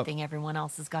 Shut Good up. thing everyone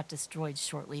else's got destroyed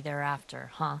shortly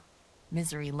thereafter, huh?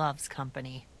 Misery loves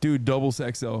company. Dude, double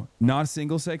sexo. Not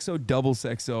single sexo, double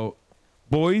sexo.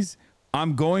 Boys,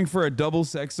 I'm going for a double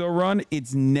sexo run.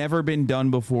 It's never been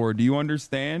done before. Do you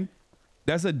understand?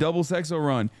 That's a double sexo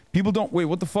run. People don't... Wait,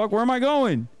 what the fuck? Where am I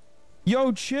going?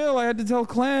 Yo, chill. I had to tell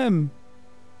Clem.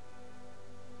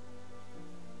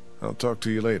 I'll talk to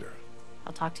you later.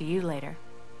 I'll talk to you later.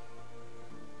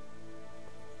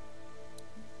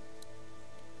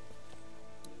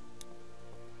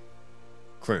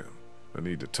 Clem, I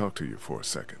need to talk to you for a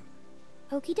second.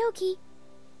 Okie dokie.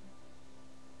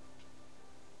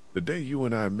 The day you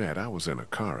and I met, I was in a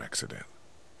car accident.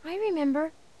 I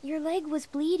remember. Your leg was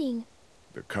bleeding.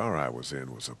 The car I was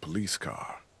in was a police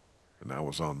car, and I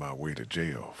was on my way to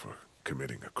jail for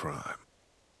committing a crime.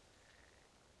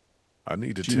 I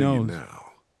need to She tell you knows.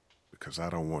 now, because I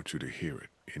don't want you to hear it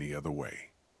any other way.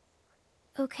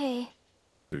 Okay.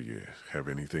 Do you have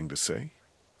anything to say?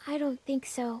 I don't think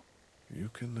so. You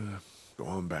can go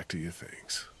on back to your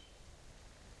things.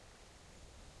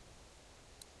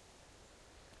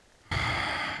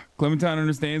 Clementine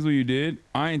understands what you did.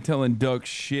 I ain't telling Duck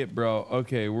shit, bro.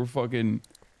 Okay, we're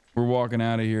walking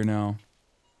out of here now.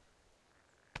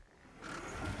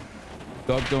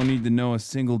 Duck don't need to know a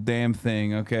single damn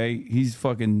thing, okay? He's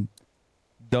fucking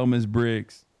dumb as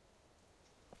bricks.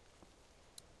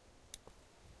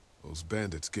 Those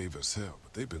bandits gave us hell,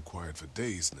 but they've been quiet for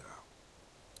days now.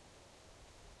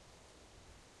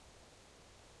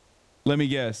 Let me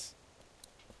guess.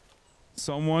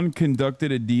 Someone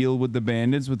conducted a deal with the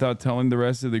bandits without telling the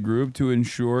rest of the group to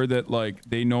ensure that, like,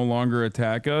 they no longer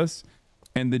attack us,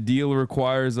 and the deal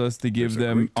requires us to give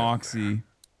them Oxy.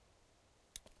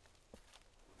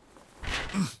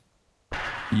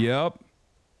 Yep.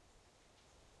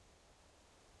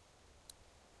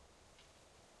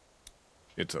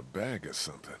 It's a bag of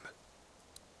something.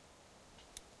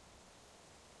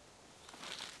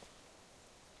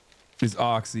 It's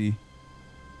Oxy.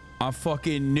 I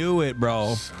fucking knew it,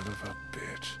 bro. Son of a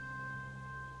bitch.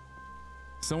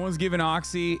 Someone's giving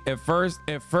Oxy. At first,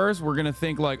 we're gonna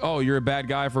think like, oh, you're a bad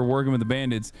guy for working with the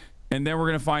bandits. And then we're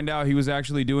gonna find out he was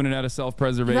actually doing it out of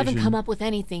self-preservation. You haven't come up with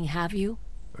anything, have you?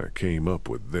 I came up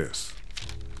with this.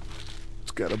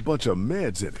 It's got a bunch of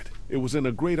meds in it. It was in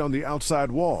a grate on the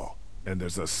outside wall. And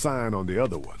there's a sign on the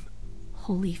other one.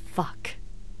 Holy fuck.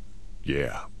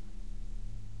 Yeah.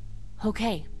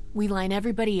 Okay, we line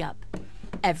everybody up.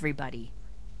 Everybody.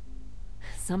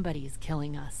 Somebody is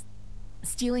killing us.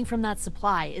 Stealing from that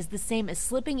supply is the same as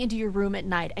slipping into your room at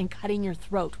night and cutting your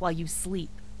throat while you sleep.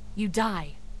 You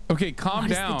die. Okay, calm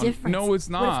down. What is the difference? No, it's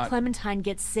not. What if Clementine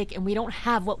gets sick and we don't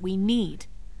have what we need?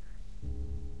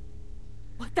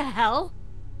 What the hell?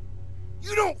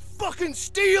 You don't fucking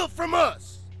steal from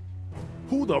us!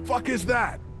 Who the fuck is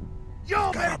that?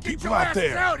 Y'all better get your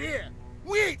asses out here!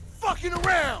 We ain't fucking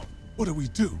around! What do we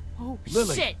do? Oh,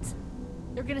 Lily. shit!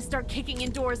 They're gonna start kicking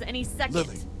indoors any second.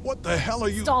 Lily, what the hell are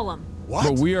you? Stall them. What?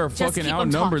 But we are Just fucking keep 'em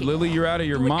outnumbered, talking. Lily. You're out of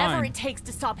your Do whatever mind. it takes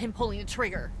to stop him pulling the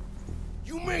trigger.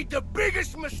 You made the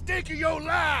biggest mistake of your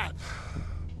life!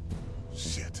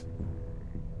 Shit.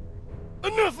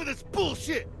 Enough of this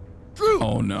bullshit! Drew!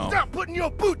 Oh, no. Stop putting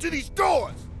your boot to these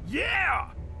doors! Yeah!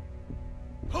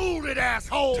 Hold it,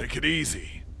 asshole! Take it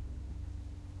easy.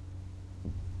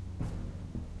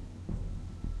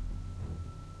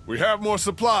 We have more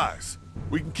supplies.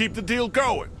 We can keep the deal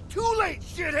going. Too late,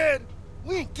 shithead!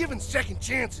 We ain't giving second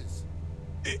chances.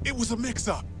 It was a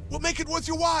mix-up. We'll make it worth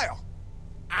your while.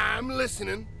 I'm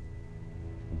listening.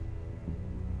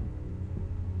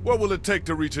 What will it take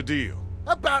to reach a deal?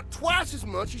 About twice as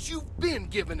much as you've been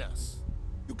giving us.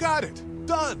 You got it.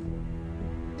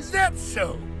 Done. Is that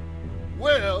so?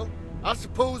 Well, I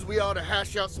suppose we ought to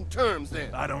hash out some terms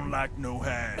then. I don't like no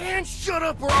hash. And shut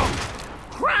up or I'll...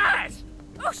 Christ!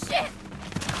 Oh, shit!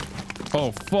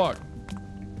 Oh, fuck.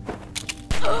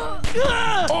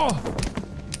 Oh!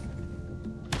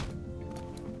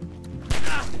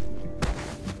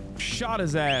 Shot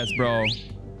his ass, bro.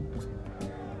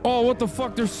 Oh, what the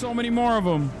fuck? There's so many more of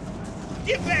them.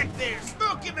 Get back there!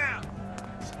 Smoke him out!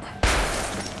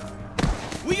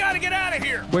 We gotta get out of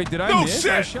here! Wait, did I No miss?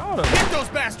 shit! I shot him. Get those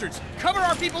bastards! Cover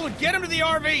our people and get them to the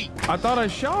RV! I thought I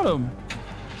shot him.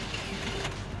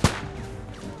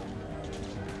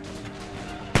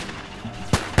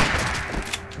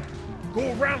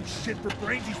 Go around, shit for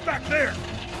brains. He's back there!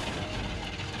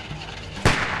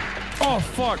 Oh,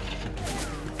 fuck.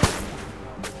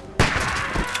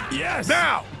 Yes!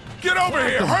 Now! Get over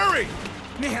here! Hurry!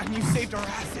 Man, you saved our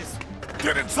asses. Get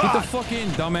Get inside! the fuck in,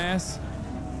 dumbass.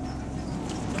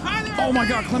 Oh my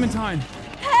god, Clementine.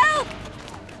 Help!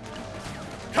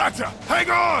 Gotcha! Hang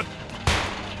on!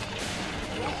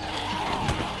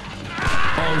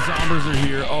 Oh, zombies are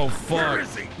here. Oh, Where fuck.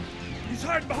 is he? He's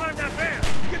hiding behind that van.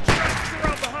 Get your asses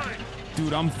around behind.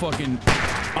 Dude, I'm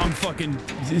fucking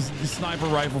this sniper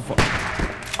rifle.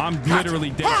 I'm literally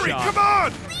dead Hurry, shot. come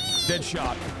on! Dead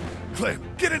shot.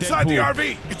 Clint, get inside the Deadpool.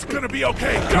 RV. It's gonna be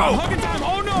okay. Oh, Go! hugging time.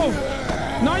 Oh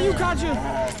no! Not you,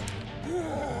 Katya.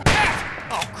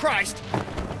 Oh, Christ.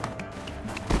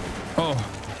 Oh,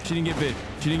 she didn't get bit.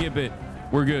 She didn't get bit.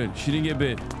 We're good. She didn't get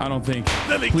bit. I don't think.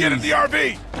 Lily, Please. get in the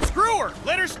RV! Screw her.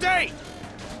 Let her stay.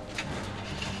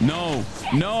 No,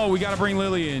 no, we gotta bring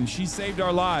Lily in. She saved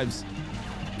our lives.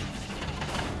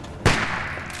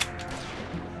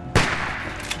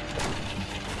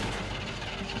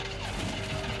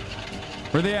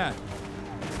 Where they at?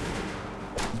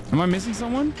 Am I missing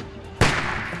someone?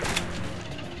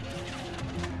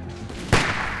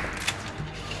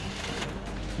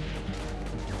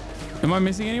 Am I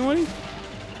missing anyone?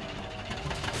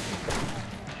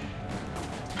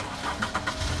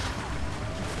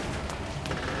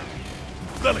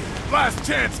 Lily, last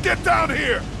chance, get down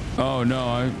here! Oh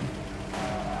no,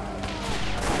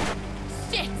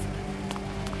 Shit!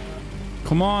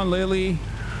 Come on, Lily.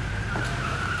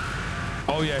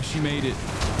 Oh yeah, she made it.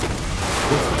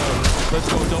 Let's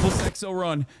go. Double sexo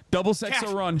run. Double sexo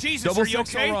Cat, run. Jesus, Double are you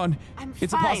sexo okay? run.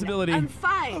 It's a possibility. I'm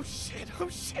fine. Oh shit, oh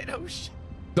shit, oh shit.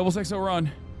 Double sexo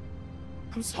run.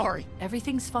 I'm sorry.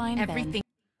 Everything's fine, Everything.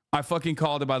 I fucking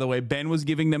called it, by the way. Ben was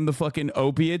giving them the fucking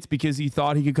opiates because he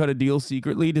thought he could cut a deal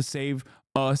secretly to save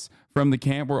us from the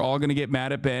camp. We're all going to get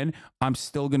mad at Ben. I'm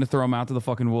still going to throw him out to the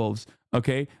fucking wolves.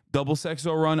 Okay? Double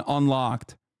sexo run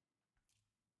unlocked.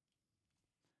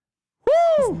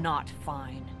 It's not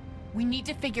fine. We need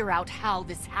to figure out how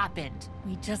this happened.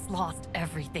 We just lost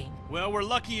everything. Well, we're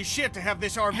lucky as shit to have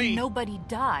this RV. And nobody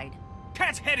died.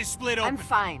 Cat's head is split open. I'm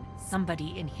fine.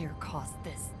 Somebody in here caused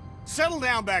this. Settle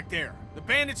down back there. The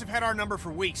bandits have had our number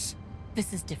for weeks.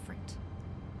 This is different.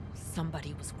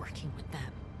 Somebody was working with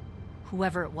them.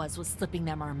 Whoever it was slipping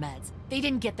them our meds. They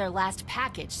didn't get their last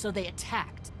package, so they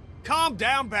attacked. Calm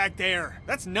down back there.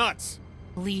 That's nuts.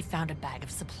 Lee found a bag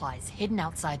of supplies hidden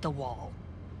outside the wall.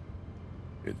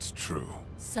 It's true.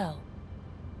 So,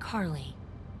 Carly,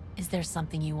 is there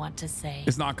something you want to say?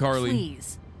 It's not Carly.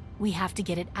 Please. We have to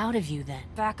get it out of you then.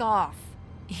 Back off.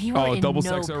 You are in double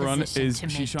no sexo run position is to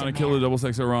make she's trying to kill the demands.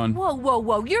 double sexo run. Whoa, whoa,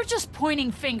 whoa. You're just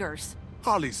pointing fingers.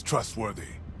 Harley's trustworthy.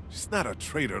 She's not a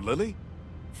traitor, Lily.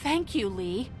 Thank you,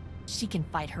 Lee. She can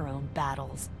fight her own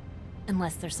battles.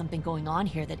 Unless there's something going on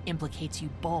here that implicates you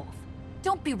both.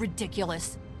 Don't be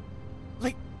ridiculous.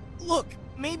 Like, look,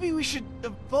 maybe we should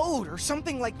vote or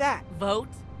something like that. Vote?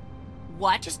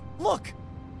 What? Just look.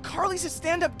 Carly's a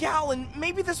stand-up gal, and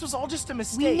maybe this was all just a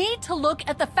mistake. We need to look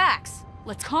at the facts.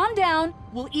 Let's calm down,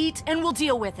 we'll eat, and we'll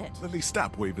deal with it. Lily,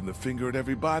 stop waving the finger at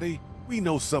everybody. We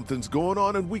know something's going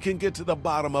on, and we can get to the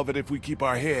bottom of it if we keep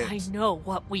our heads. I know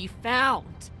what we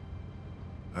found.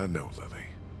 I know, Lily.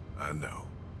 I know.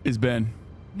 It's Ben.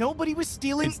 Nobody was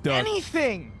stealing It's Duck.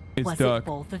 anything. It's Was Duck. it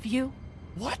both of you?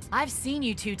 What? I've seen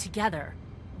you two together.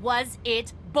 Was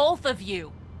it both of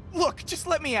you? Look, just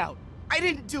let me out. I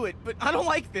didn't do it, but I don't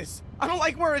like this. I don't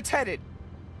like where it's headed.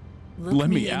 Look Let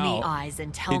me me in out. the eyes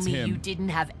and tell It's me him. you didn't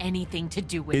have anything to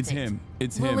do with It's it. him.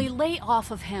 It's Lily, him. lay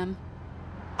off of him.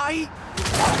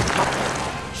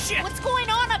 Shit! What's going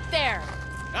on up there?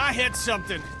 I hit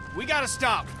something. We gotta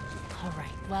stop. All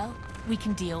right, well, we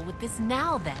can deal with this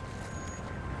now then.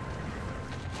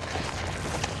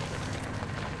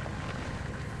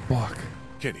 Fuck.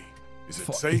 Kenny, is it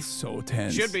Fuck, safe? it's so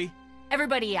tense. Should be.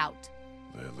 Everybody out.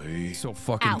 Lily. So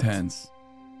fucking Out. tense.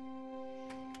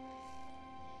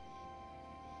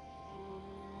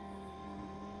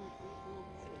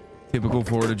 Typical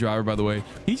Florida driver, by the way.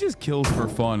 He just kills for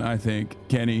fun, I think.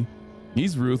 Kenny.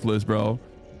 He's ruthless, bro.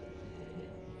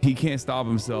 He can't stop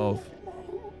himself.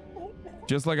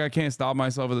 Just like I can't stop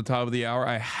myself at the top of the hour,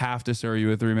 I have to serve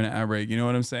you a 3-minute ad break. You know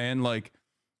what I'm saying? Like,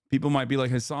 people might be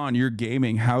like, Hasan, you're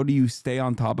gaming. How do you stay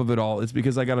on top of it all? It's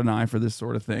because I got an eye for this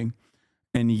sort of thing.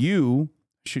 And you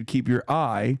should keep your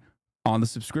eye on the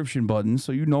subscription button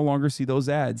so you no longer see those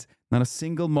ads. Not a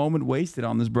single moment wasted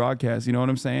on this broadcast. You know what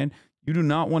I'm saying? You do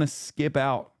not want to skip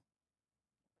out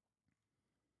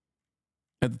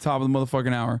at the top of the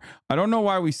motherfucking hour. I don't know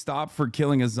why we stopped for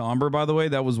killing a zombie, by the way.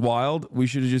 That was wild. We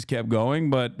should have just kept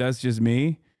going, but that's just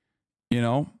me. You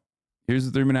know, here's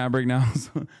the 3-minute ad break now.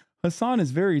 Hasan is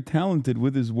very talented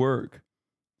with his work.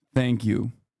 Thank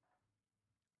you.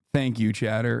 Thank you,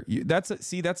 chatter. That's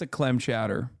a Clem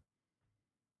chatter.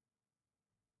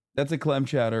 That's a Clem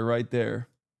chatter right there.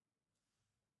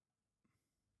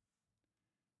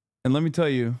 And let me tell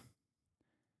you,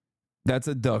 that's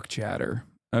a duck chatter.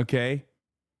 Okay?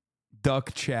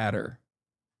 Duck chatter.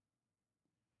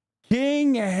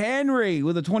 King Henry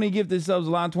with a 20 gifted subs,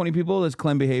 allowing 20 people. That's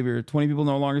Clem behavior. 20 people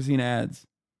no longer seeing ads.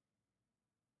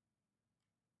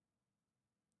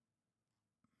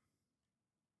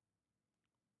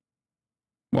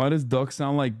 Why does Duck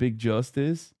sound like Big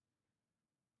Justice?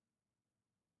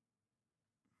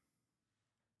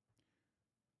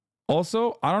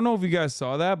 Also, I don't know if you guys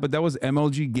saw that, but that was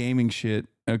MLG gaming shit.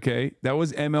 Okay, that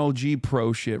was MLG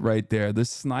pro shit right there. The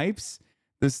snipes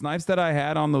that I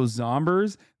had on those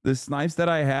zombies, the snipes that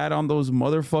I had on those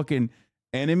motherfucking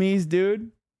enemies,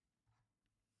 dude.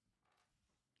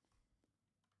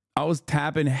 I was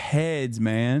tapping heads,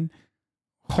 man.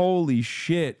 Holy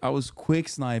shit. I was quick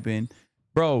sniping.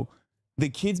 Bro, the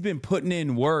kid's been putting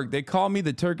in work. They call me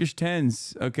the Turkish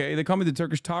 10s, okay? They call me the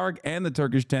Turkish Tarek and the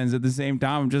Turkish 10s at the same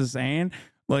time. I'm just saying,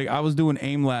 like, I was doing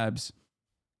aim labs.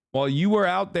 while you were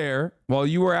out there,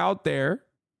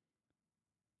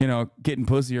 you know, getting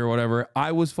pussy or whatever,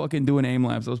 I was fucking doing aim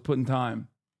labs. I was putting time.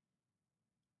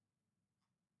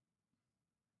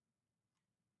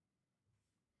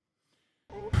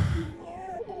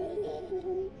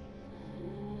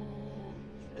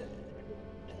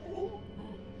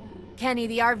 Kenny,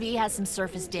 the RV has some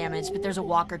surface damage, but there's a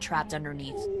walker trapped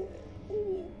underneath.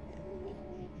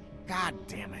 God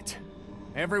damn it.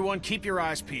 Everyone keep your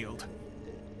eyes peeled.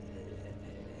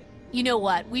 You know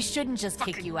what? We shouldn't just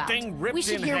kick you out. Thing ripped We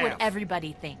should in hear half. what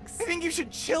everybody thinks. I think you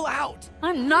should chill out.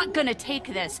 I'm not gonna take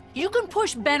this. You can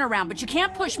push Ben around, but you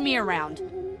can't push me around.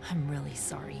 I'm really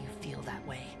sorry you feel that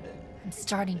way. I'm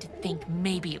starting to think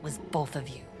maybe it was both of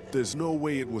you. There's no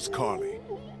way it was Carly.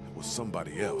 It was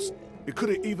somebody else. It could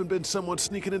have even been someone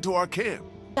sneaking into our camp.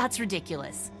 That's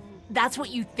ridiculous. That's what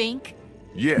you think?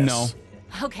 Yes. No.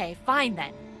 Okay, fine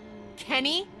then.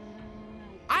 Kenny?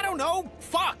 I don't know.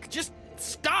 Fuck. Just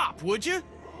stop, would you?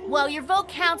 Well, your vote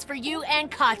counts for you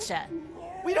and Katja.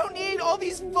 We don't need all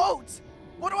these votes.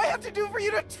 What do I have to do for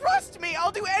you to trust me?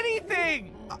 I'll do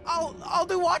anything. I'll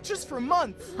do watches for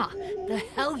months. Huh, the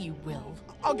hell you will.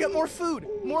 I'll get more food,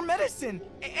 more medicine,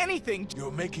 anything.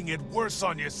 You're making it worse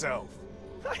on yourself.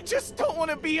 I just don't want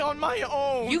to be on my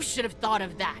own. You should have thought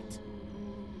of that.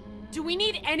 Do we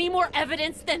need any more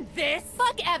evidence than this?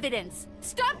 Fuck evidence.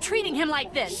 Stop treating him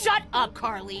like this. Shut up,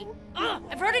 Carly. Ugh,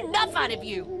 I've heard enough out of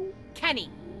you. Kenny,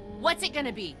 what's it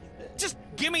gonna be? Just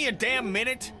give me a damn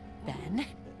minute. Ben,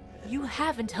 you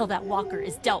have until that walker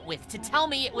is dealt with to tell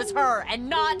me it was her and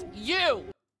not you.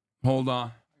 Hold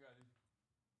on.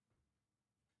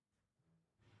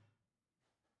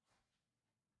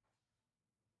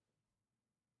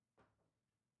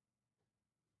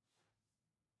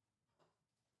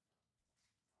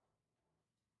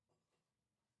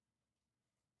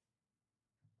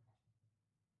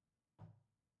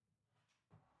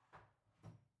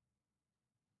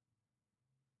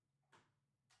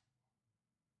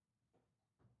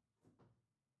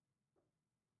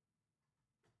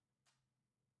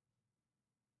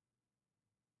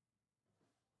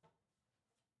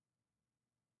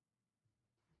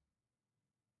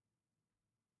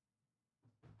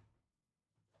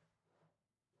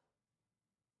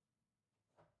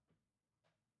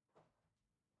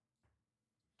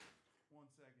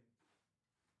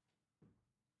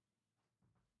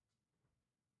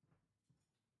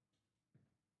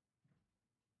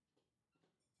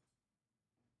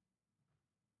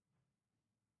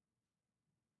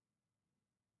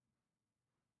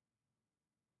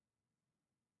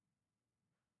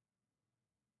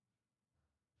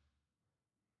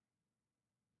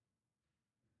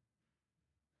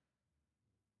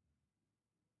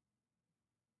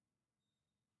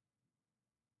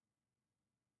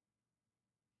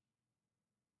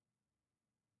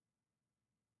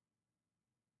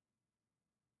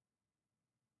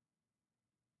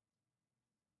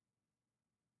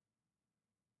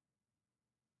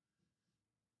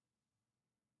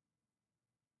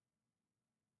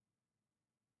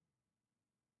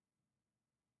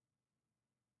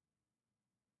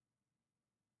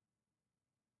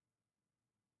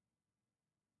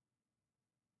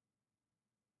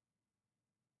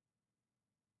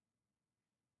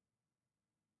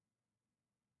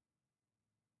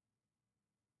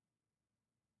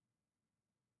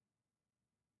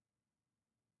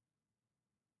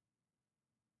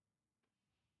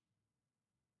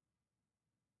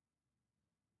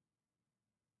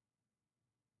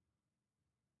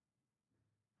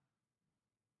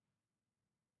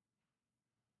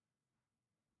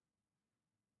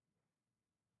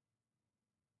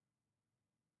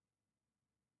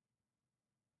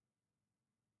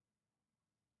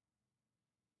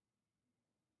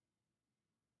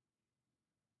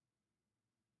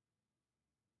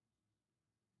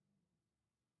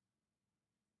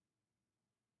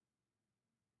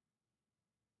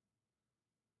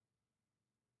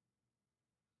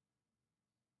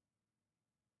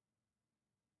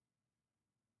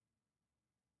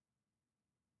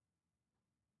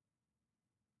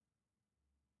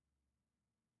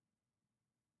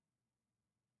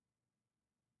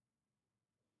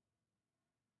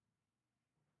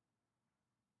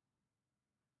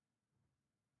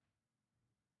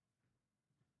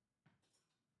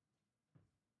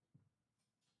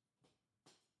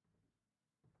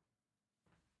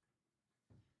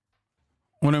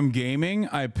 When I'm gaming,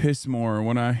 I piss more.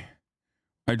 When I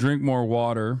drink more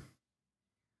water.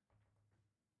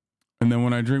 And then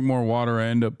when I drink more water, I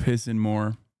end up pissing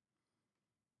more.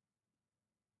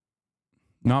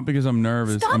 Not because I'm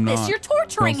nervous. Stop I'm this. not. You're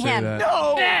torturing Don't say him. that.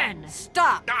 No! Ben,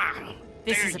 stop.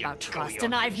 This There is you about go, trust, you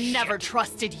and I've shit. never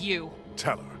trusted you.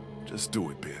 Tell her. Just do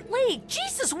it, Ben. Lee,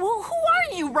 Jesus, who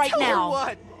are you right Tell now? her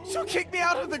what? She'll kick me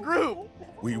out of the group.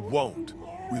 We won't.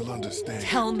 We'll understand.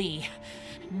 Tell me.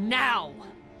 Now.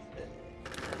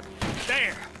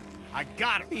 There! I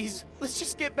got him. Please, let's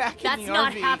just get back That's in the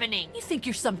not RV. happening. You think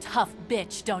you're some tough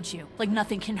bitch, don't you? Like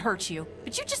nothing can hurt you.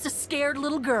 But you're just a scared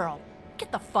little girl.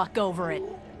 Get the fuck over it.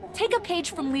 Take a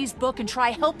page from Lee's book and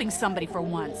try helping somebody for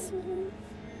once.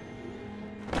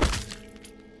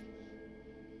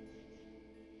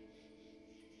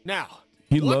 Now,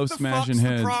 He what loves the smashing fuck's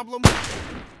heads. The problem?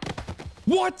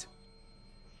 What?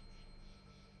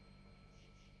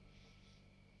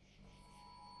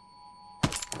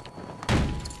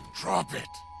 Drop it.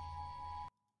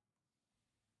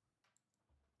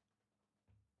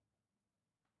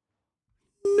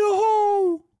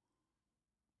 No.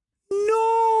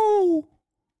 No.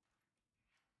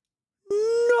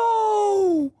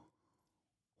 No.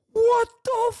 What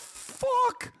the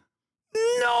fuck?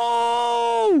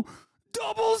 No.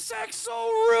 Double sexo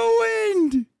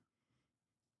ruined.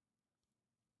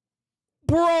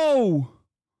 Bro.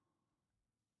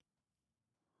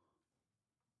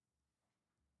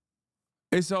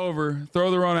 It's over. Throw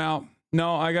the run out.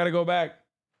 No, I gotta go back.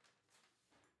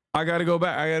 I gotta go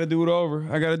back. I gotta do it over.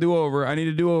 I gotta do over. I need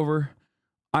to do over.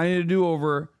 I need to do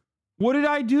over. What did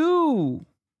I do?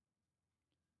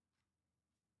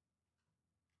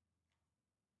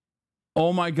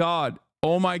 Oh my God.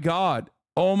 Oh my God.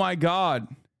 Oh my God.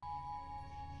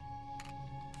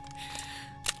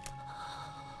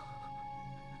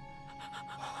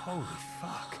 Holy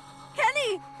fuck.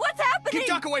 Kenny, what's happening? Get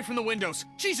duck away from the windows.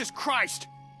 Jesus Christ.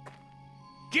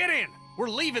 Get in. We're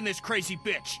leaving this crazy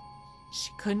bitch.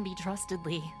 She couldn't be trusted,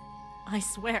 Lee. I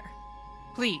swear.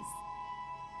 Please.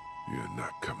 You're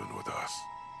not coming with us.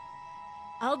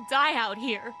 I'll die out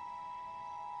here.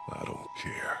 I don't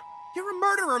care. You're a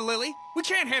murderer, Lily. We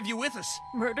can't have you with us.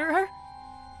 Murderer?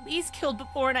 Lee's killed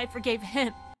before and I forgave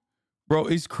him. Bro,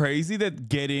 it's crazy that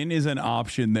get in is an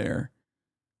option there.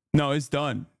 No, it's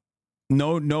done.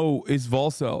 No, it's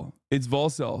Volcel. It's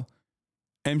Volcel.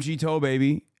 MG toe,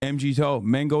 baby. MG toe.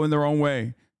 Men go in their own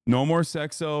way. No more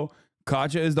sexo.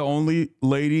 Katja is the only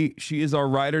lady. She is our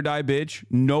ride or die bitch.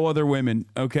 No other women.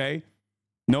 Okay?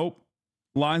 Nope.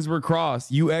 Lines were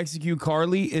crossed. You execute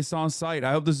Carly, it's on sight.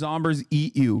 I hope the zombies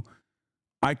eat you.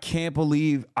 I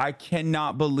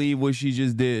cannot believe what she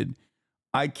just did.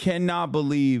 I cannot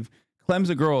believe. Clem's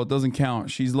a girl. It doesn't count.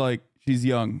 She's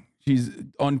young. She's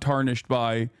untarnished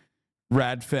by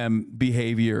rad femme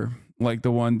behavior like the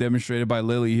one demonstrated by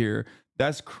Lily here.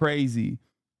 That's crazy.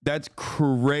 That's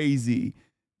crazy.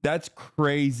 That's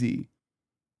crazy.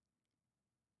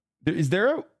 Is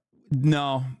there a...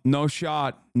 No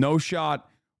shot. No shot.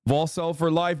 Volcel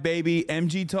for life, baby.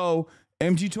 MG toe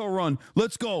run.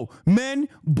 Let's go. Men,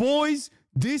 boys,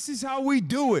 this is how we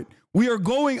do it. We are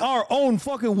going our own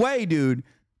fucking way, dude.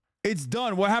 It's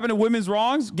done. What happened to women's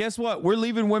wrongs? Guess what? We're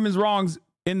leaving women's wrongs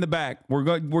in the back. We're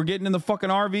getting in the fucking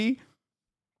RV.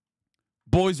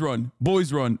 Boys run.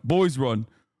 Boys run. Boys run.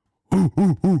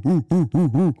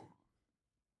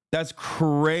 That's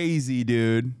crazy,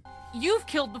 dude. You've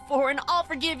killed before and I'll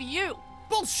forgive you.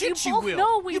 Bullshit, you you both will.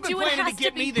 know we You've been do. It planning has to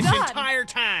get be me this done. entire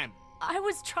time. I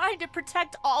was trying to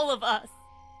protect all of us.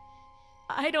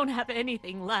 I don't have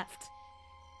anything left.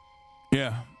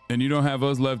 Yeah, and you don't have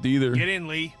us left either. Get in,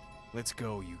 Lee. Let's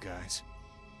go, you guys.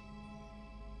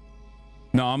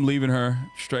 No, I'm leaving her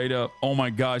straight up. Oh my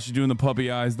God, she's doing the puppy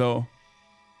eyes though.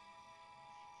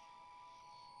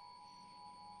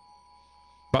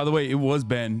 By the way, it was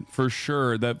Ben for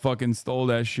sure that fucking stole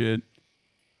that shit.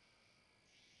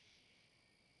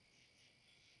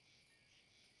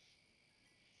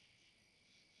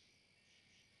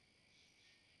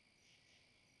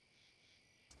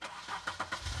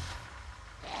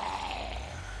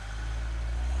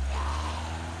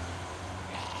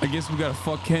 I guess we gotta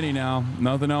fuck Kenny now.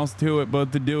 Nothing else to it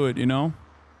but to do it, you know?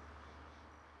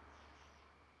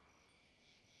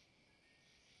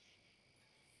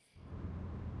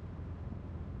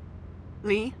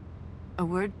 Lee, a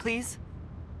word, please?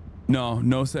 No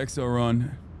sexo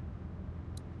run.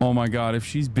 Oh my God, if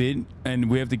she's bit and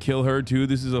we have to kill her too,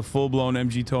 this is a full-blown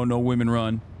MG toe, no women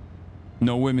run.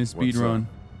 No women speed run.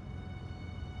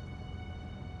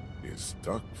 You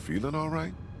stuck? Feeling all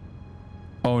right?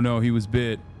 Oh no, he was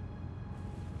bit.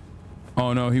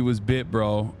 Oh no, he was bit,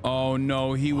 bro. Oh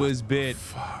no, he was bit.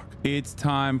 Fuck. It's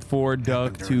time for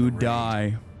Duck to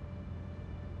die.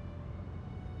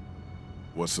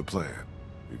 What's the plan?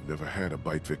 We've never had a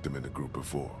bite victim in the group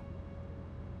before.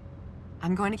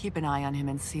 I'm going to keep an eye on him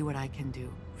and see what I can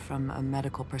do from a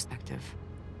medical perspective.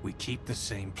 We keep the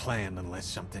same plan unless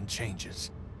something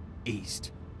changes.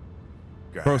 East.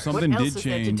 Bro, something what else did is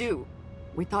there to change. do?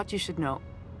 We thought you should know.